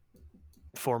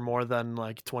for more than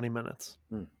 20 minutes.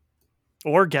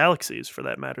 Or Galaxies, for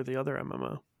that matter, the other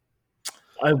MMO.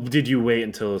 Did you wait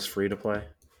until it was free to play?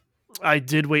 I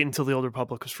did wait until the Old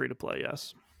Republic was free to play,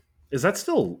 yes. Is that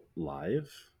still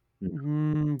live?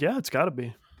 Yeah, it's got to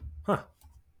be. Huh.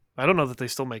 I don't know that they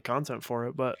still make content for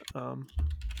it, but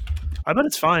I bet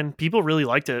it's fine. People really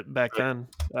liked it back then.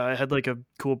 It had a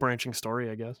cool branching story,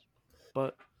 I guess.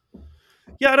 But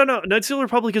yeah, I don't know. Knights of the Old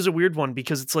Republic is a weird one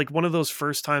because it's one of those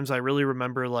first times I really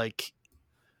remember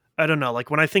I don't know,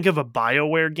 when I think of a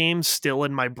BioWare game still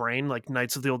in my brain,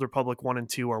 Knights of the Old Republic 1 and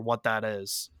 2 are what that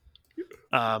is.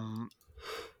 And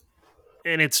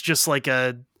it's just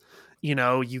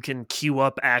you can queue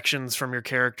up actions from your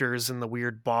characters in the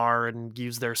weird bar and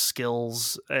use their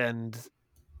skills, and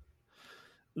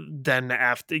then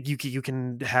after you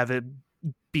can have it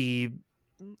be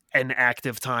an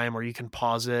active time, or you can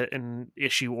pause it and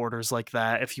issue orders like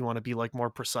that if you want to be more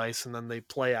precise, and then they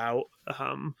play out.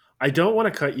 I don't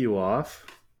want to cut you off.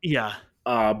 Yeah.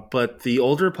 But the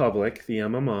Old Republic, the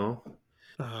MMO,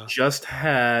 just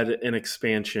had an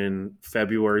expansion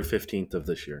February 15th of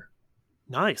this year.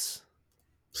 Nice.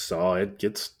 So it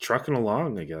gets trucking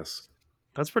along, I guess.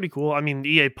 That's pretty cool. I mean,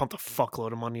 EA pumped a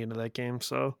fuckload of money into that game,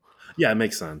 so yeah, it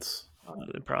makes sense.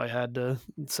 They probably had to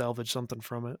salvage something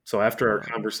from it. So after our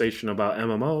conversation about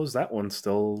MMOs, that one's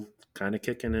still kind of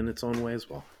kicking in its own way as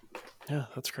well. Yeah,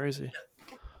 that's crazy.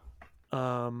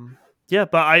 Yeah,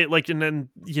 but I and then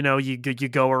you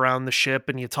go around the ship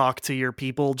and you talk to your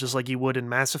people just like you would in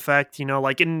Mass Effect.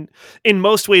 In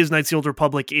most ways, Knights of the Old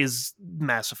Republic is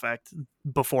Mass Effect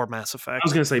before Mass Effect. I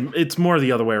was gonna say it's more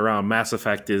the other way around. Mass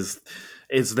Effect is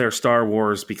their Star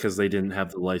Wars because they didn't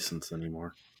have the license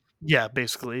anymore. Yeah,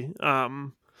 basically.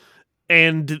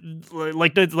 And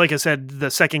like I said, the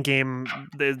second game,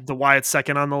 the why it's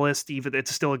second on the list, even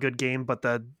it's still a good game, but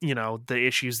the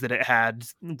issues that it had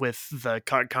with the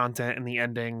content and the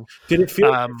ending, did it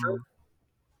feel different?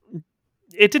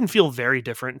 It didn't feel very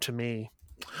different to me.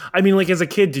 I mean, as a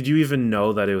kid, did you even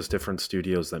know that it was different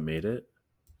studios that made it?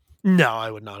 No, I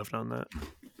would not have known that.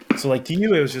 So to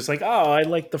you, it was just oh, I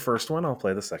like the first one, I'll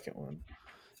play the second one.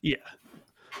 Yeah.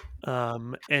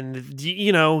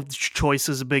 And choice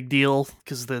is a big deal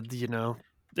because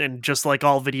and just like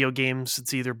all video games,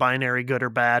 it's either binary good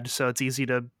or bad, so it's easy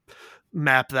to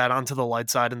map that onto the light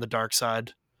side and the dark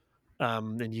side.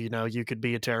 And you could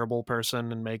be a terrible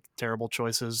person and make terrible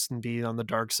choices and be on the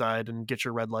dark side and get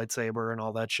your red lightsaber and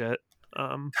all that shit.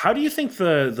 How do you think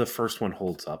the first one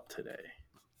holds up today?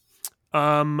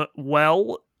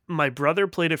 Well, my brother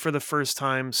played it for the first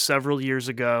time several years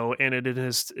ago, and it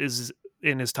is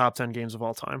in his top 10 games of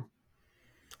all time.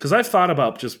 Because I've thought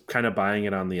about just kind of buying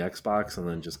it on the Xbox and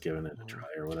then just giving it a try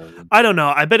or whatever. I don't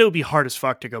know. I bet it would be hard as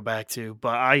fuck to go back to,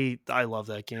 but I love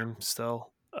that game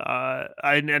still. I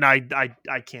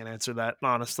can't answer that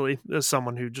honestly as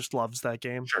someone who just loves that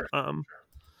game. Sure.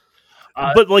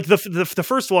 But the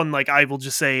first one, I will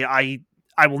just say I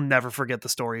will never forget the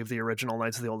story of the original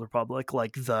Knights of the Old Republic.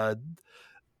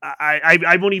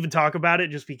 I won't even talk about it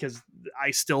just because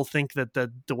I still think that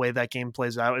the way that game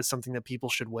plays out is something that people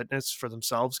should witness for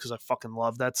themselves because I fucking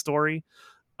love that story.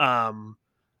 Um,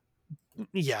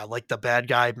 yeah, like the bad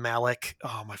guy Malik.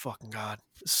 Oh my fucking god,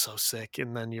 it's so sick.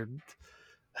 And then you're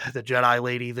the Jedi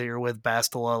lady that you're with,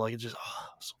 Bastila. Like it's just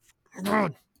so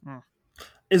good.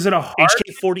 Is it a hard?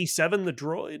 HK-47, the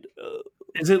droid.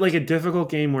 Is it like a difficult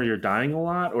game where you're dying a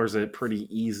lot, or is it pretty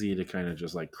easy to kind of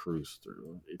just like cruise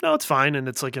through? No, it's fine, and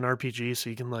it's like an RPG, so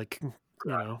you can like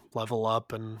level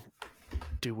up and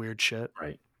do weird shit.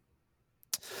 Right.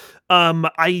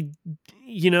 I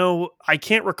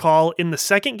can't recall in the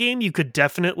second game you could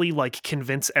definitely like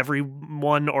convince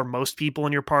everyone or most people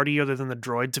in your party other than the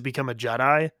droid to become a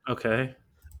Jedi. Okay.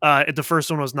 The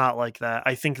first one was not like that.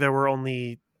 I think there were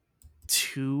only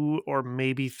 2 or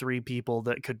maybe 3 people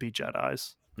that could be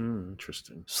Jedis.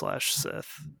 Interesting. /Sith.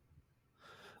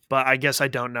 But I guess I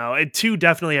don't know. 2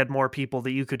 definitely had more people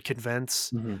that you could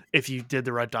convince if you did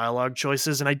the right dialogue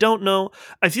choices. And I don't know.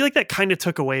 I feel like that kind of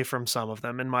took away from some of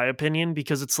them, in my opinion,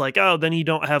 because it's like, oh, then you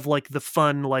don't have like the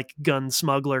fun, like gun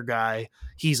smuggler guy.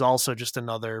 He's also just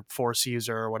another Force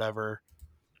user or whatever.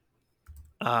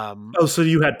 So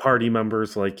you had party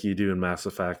members like you do in Mass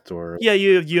Effect, or yeah,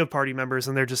 you have party members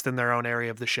and they're just in their own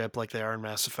area of the ship, like they are in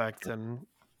Mass Effect, and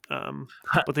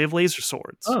but they have laser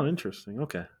swords. Oh, interesting.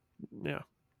 Okay. Yeah.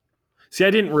 See, I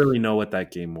didn't really know what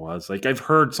that game was. Like, I've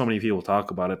heard so many people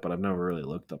talk about it, but I've never really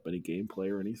looked up any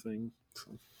gameplay or anything.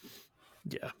 So.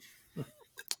 Yeah.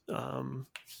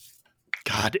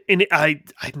 God, and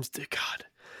God,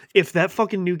 if that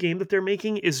fucking new game that they're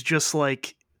making is just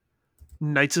like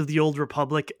Knights of the Old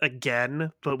Republic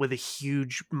again, but with a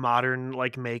huge modern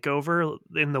like makeover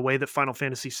in the way that Final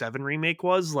Fantasy VII Remake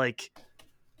was, like,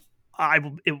 I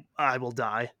will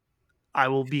die. I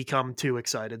will become too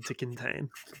excited to contain.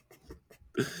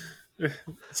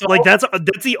 So, like that's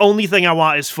the only thing I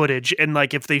want is footage, and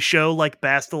like if they show like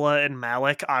Bastila and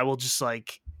Malik, I will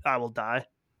die.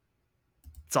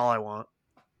 That's all I want.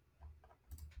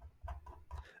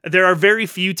 There are very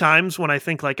few times when I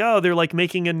think like, oh, they're like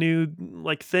making a new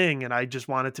like thing, and I just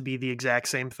want it to be the exact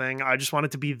same thing. I just want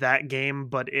it to be that game,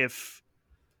 but if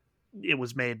it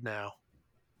was made now.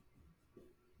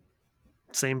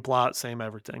 Same plot, same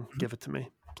everything. Give it to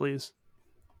me, please.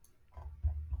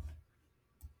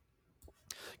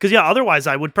 Because yeah, otherwise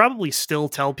I would probably still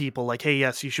tell people like, hey,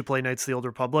 yes, you should play Knights of the Old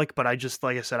Republic, but I just,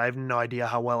 like I said, I have no idea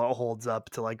how well it holds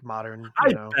up to like modern.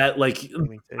 I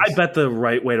bet the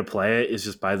right way to play it is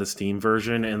just buy the Steam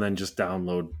version and then just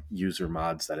download user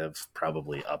mods that have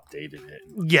probably updated it.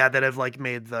 Yeah, that have like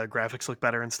made the graphics look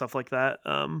better and stuff like that.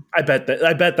 I bet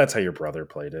that's how your brother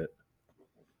played it.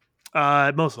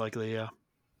 Most likely, yeah.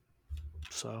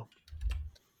 So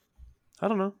I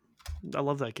don't know. I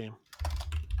love that game.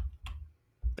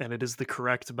 And it is the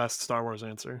correct best Star Wars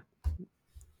answer.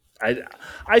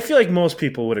 I feel like most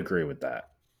people would agree with that.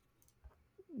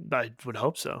 I would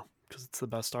hope so, because it's the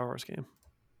best Star Wars game.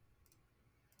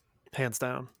 Hands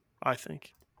down, I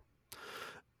think.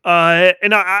 And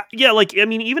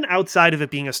even outside of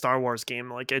it being a Star Wars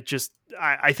game, like it just,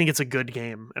 I think it's a good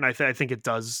game, and I think it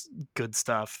does good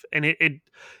stuff. And it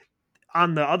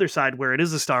on the other side, where it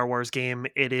is a Star Wars game,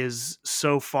 it is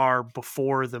so far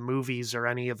before the movies or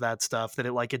any of that stuff that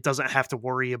it doesn't have to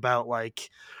worry about like,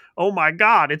 oh my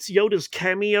god, it's Yoda's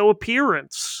cameo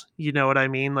appearance. You know what I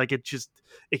mean? Like it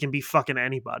can be fucking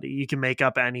anybody. You can make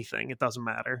up anything. It doesn't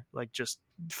matter. Like just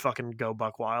fucking go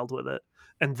buck wild with it.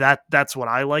 And that's what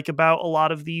I like about a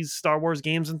lot of these Star Wars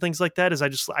games and things like that is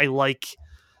I like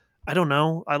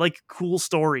cool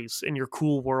stories in your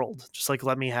cool world. Just like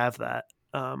let me have that.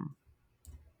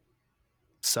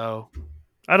 So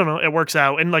I don't know. It works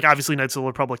out. And like obviously Knights of the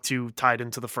Republic 2 tied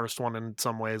into the first one in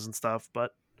some ways and stuff,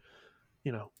 but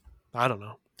I don't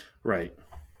know. Right.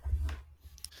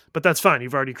 But that's fine.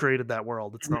 You've already created that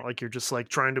world. It's not like you're just like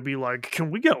trying to be like,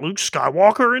 can we get Luke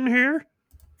Skywalker in here?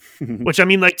 Which I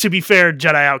mean, like, to be fair,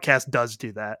 Jedi Outcast does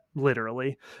do that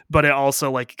literally, but it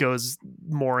also like goes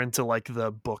more into like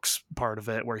the books part of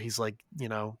it where he's like,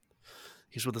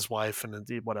 he's with his wife and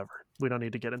whatever. We don't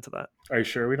need to get into that. Are you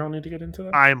sure we don't need to get into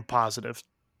that? I am positive.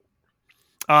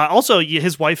 Also,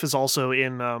 his wife is also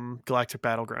in Galactic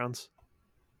Battlegrounds.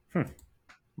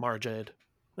 Mara Jade.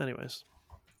 Anyways.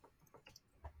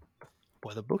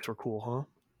 Boy, the books were cool, huh?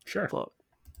 Sure. Fuck.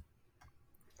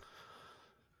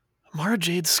 Mara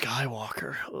Jade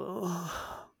Skywalker. Ugh.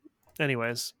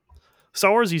 Anyways.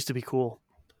 Star Wars used to be cool.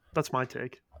 That's my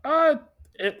take.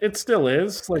 It still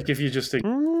is. Like if you just take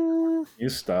new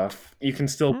stuff, you can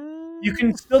still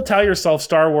tell yourself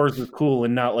Star Wars is cool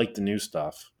and not like the new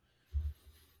stuff.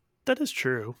 That is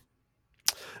true.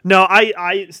 No,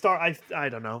 I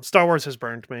don't know. Star Wars has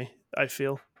burned me, I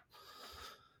feel.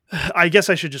 I guess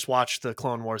I should just watch the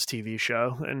Clone Wars TV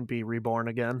show and be reborn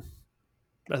again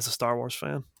as a Star Wars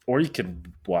fan. Or you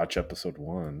could watch episode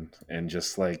 1 and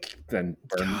just like then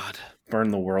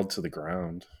burn the world to the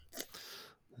ground.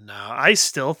 No, I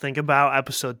still think about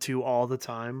episode 2 all the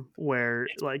time where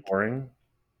it's like boring.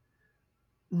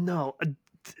 No,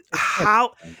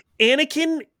 how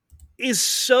Anakin is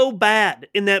so bad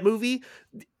in that movie.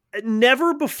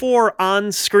 Never before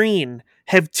on screen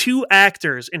have two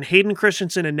actors in Hayden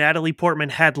Christensen and Natalie Portman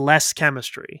had less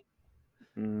chemistry.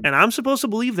 And I'm supposed to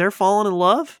believe they're falling in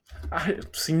love?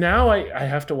 Now I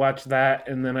have to watch that,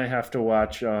 and then I have to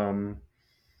watch The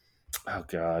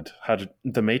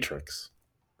Matrix.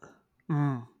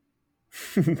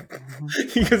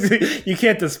 Because you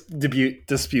can't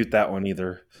dispute that one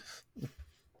either.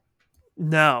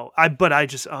 No,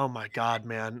 oh my God,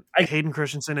 man. Hayden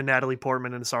Christensen and Natalie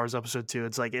Portman in Star Wars Episode 2,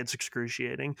 it's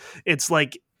excruciating. It's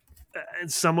like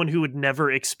someone who would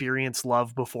never experience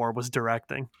love before was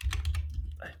directing.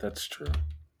 That's true.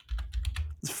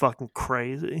 It's fucking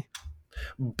crazy.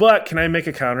 But can I make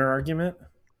a counter argument?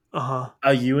 Uh-huh.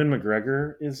 Ewan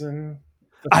McGregor is in...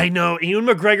 I know. Ewan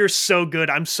McGregor's so good.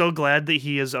 I'm so glad that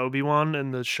he is Obi-Wan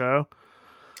in the show.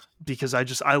 Because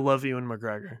I love Ewan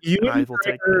McGregor. Ewan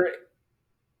McGregor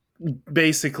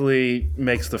basically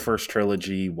makes the first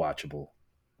trilogy watchable.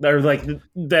 Or like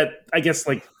that, I guess,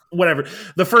 like whatever.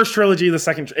 The first trilogy, the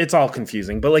second, it's all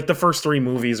confusing. But like the first 3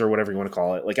 movies or whatever you want to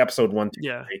call it, like episode 1, 2,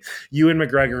 3, Ewan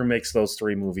McGregor makes those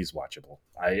 3 movies watchable.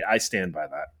 I stand by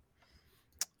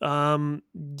that.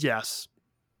 Yes.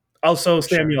 Also,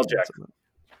 Samuel Jackson.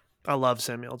 I love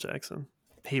Samuel Jackson.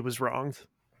 He was wronged.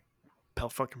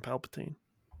 Fucking Palpatine.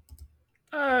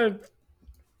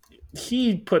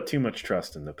 He put too much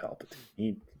trust into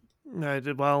Palpatine.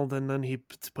 Then he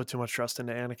put too much trust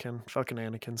into Anakin. Fucking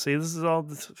Anakin. See, this is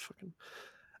fucking...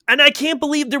 And I can't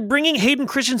believe they're bringing Hayden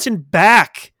Christensen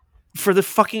back for the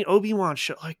fucking Obi-Wan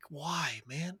show. Like, why,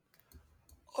 man?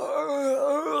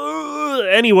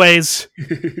 Anyways,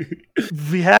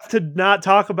 we have to not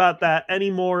talk about that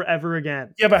anymore ever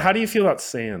again. Yeah, but how do you feel about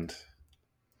sand?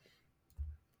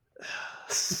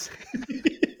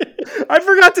 I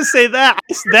forgot to say that.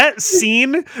 That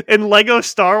scene in Lego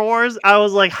Star Wars, I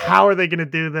was like, how are they going to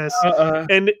do this?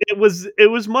 And it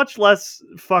was much less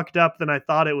fucked up than I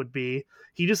thought it would be.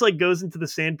 He just like goes into the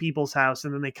Sand People's house,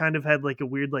 and then they kind of had like a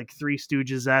weird like Three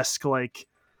Stooges-esque, like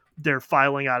they're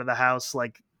filing out of the house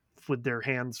like with their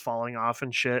hands falling off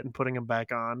and shit and putting them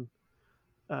back on.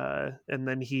 And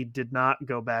then he did not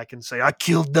go back and say, I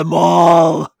killed them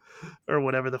all, or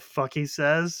whatever the fuck he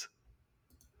says.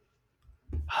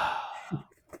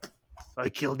 I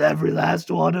killed every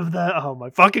last one of them. Oh my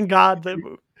fucking God. That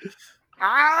movie.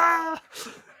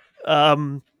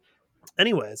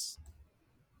 Anyways,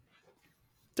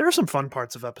 there are some fun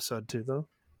parts of episode 2 though.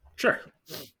 Sure.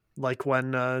 Like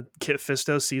when Kit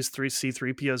Fisto sees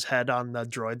C-3PO's head on the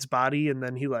droid's body, and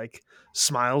then he like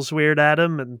smiles weird at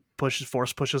him and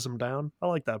force pushes him down. I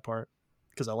like that part.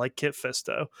 Because I like Kit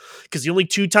Fisto. Because the only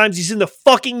 2 times he's in the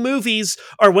fucking movies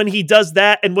are when he does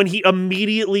that and when he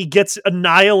immediately gets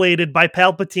annihilated by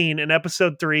Palpatine in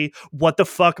episode 3. What the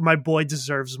fuck? My boy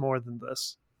deserves more than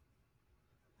this.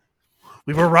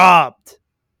 We were robbed.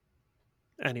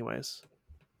 Anyways.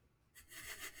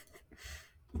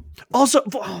 Also,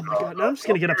 oh my God, now I'm just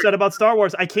going to get upset about Star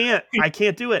Wars. I can't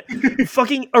do it.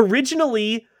 Fucking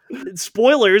originally,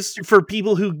 spoilers for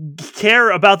people who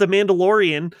care about The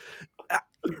Mandalorian,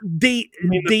 the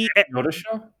Baby Yoda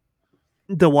show?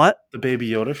 The what? The Baby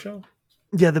Yoda show?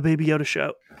 Yeah, the Baby Yoda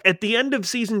show. At the end of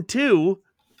season 2,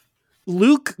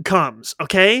 Luke comes,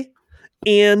 okay?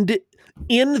 And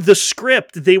in the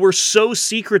script, they were so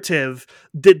secretive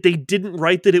that they didn't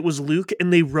write that it was Luke,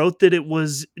 and they wrote that it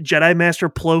was Jedi Master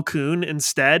Plo Koon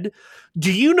instead.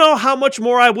 Do you know how much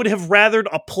more I would have rathered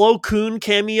a Plo Koon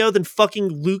cameo than fucking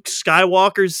Luke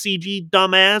Skywalker's CG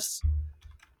dumbass?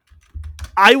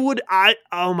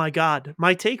 Oh my God.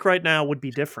 My take right now would be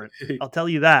different. I'll tell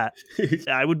you that.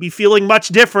 I would be feeling much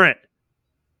different.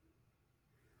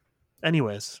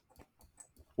 Anyways.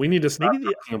 We need to stop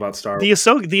talking about Star Wars.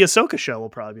 The Ahsoka show will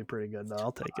probably be pretty good, though.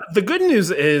 I'll take it. The good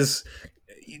news is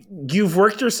you've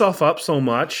worked yourself up so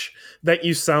much that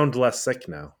you sound less sick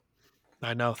now.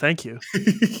 I know. Thank you.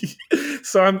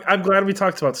 So I'm glad we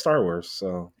talked about Star Wars.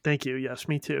 So thank you. Yes,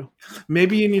 me too.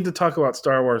 Maybe you need to talk about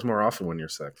Star Wars more often when you're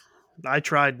sick. I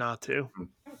tried not to,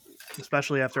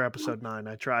 especially after episode 9.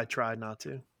 I tried not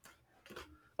to.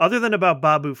 Other than about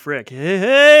Babu Frick.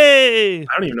 Hey! I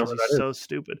don't even know what that is. So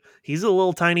stupid. He's a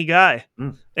little tiny guy.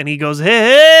 And he goes,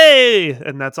 hey!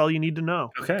 And that's all you need to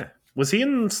know. Okay. Was he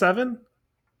in 7?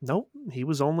 Nope, he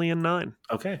was only in 9.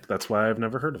 Okay, that's why I've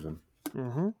never heard of him.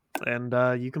 Mm-hmm.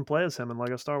 And you can play as him in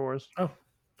Lego Star Wars. Oh,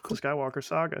 The cool. Skywalker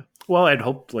Saga. Well, I'd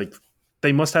hope like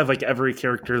they must have like every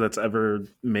character that's ever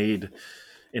made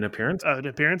an appearance.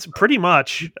 Pretty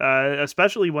much.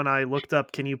 Especially when I looked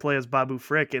up, can you play as Babu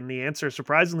Frick? And the answer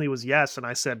surprisingly was yes. And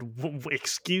I said,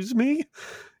 excuse me?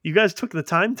 You guys took the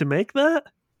time to make that?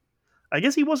 I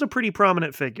guess he was a pretty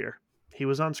prominent figure. He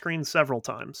was on screen several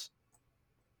times.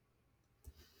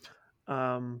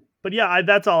 But yeah,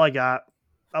 that's all I got.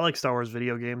 I like Star Wars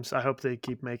video games. I hope they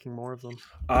keep making more of them.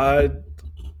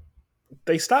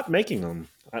 They stopped making them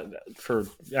for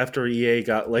after EA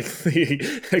got like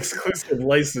the exclusive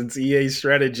license. EA's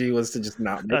strategy was to just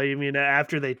not make. You mean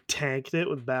after they tanked it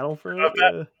with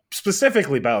Battlefront?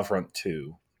 Specifically Battlefront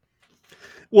 2.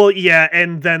 Well, yeah,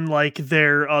 and then like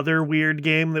their other weird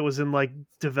game that was in like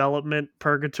development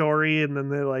purgatory, and then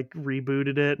they like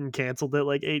rebooted it and canceled it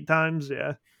like 8 times.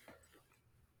 Yeah.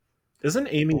 Isn't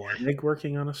Amy Hennig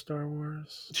working on a Star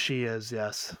Wars? She is,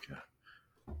 yes. Okay.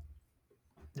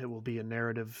 It will be a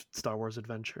narrative Star Wars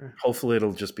adventure. Hopefully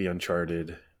it'll just be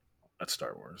Uncharted at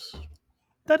Star Wars.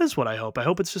 That is what I hope. I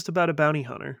hope it's just about a bounty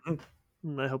hunter.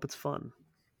 And I hope it's fun.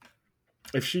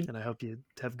 And I hope you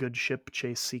have good ship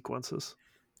chase sequences.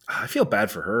 I feel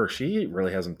bad for her. She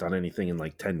really hasn't done anything in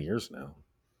like 10 years now.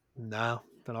 No,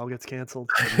 that all gets canceled.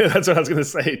 That's what I was going to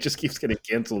say. It just keeps getting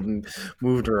canceled and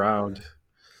moved around.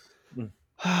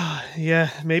 Yeah,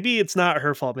 maybe it's not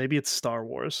her fault. Maybe it's Star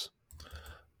Wars.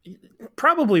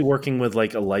 Probably working with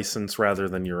like a license rather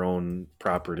than your own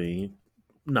property,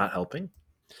 not helping.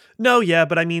 No, yeah,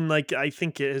 but I mean, like, I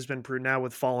think it has been proved now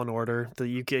with Fallen Order that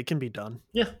it can be done.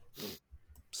 Yeah.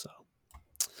 So,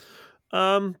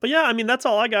 but yeah, I mean, that's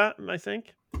all I got, I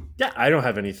think. Yeah, I don't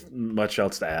have much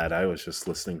else to add. I was just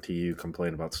listening to you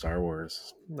complain about Star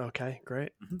Wars. Okay,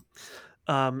 great. Mm-hmm.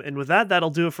 And with that, that'll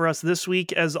do it for us this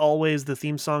week. As always, the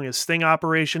theme song is Sting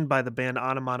Operation by the band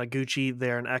Anamanaguchi.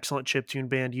 They're an excellent chiptune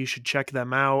band. You should check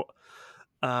them out.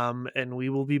 And we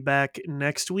will be back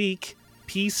next week.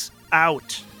 Peace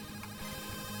out.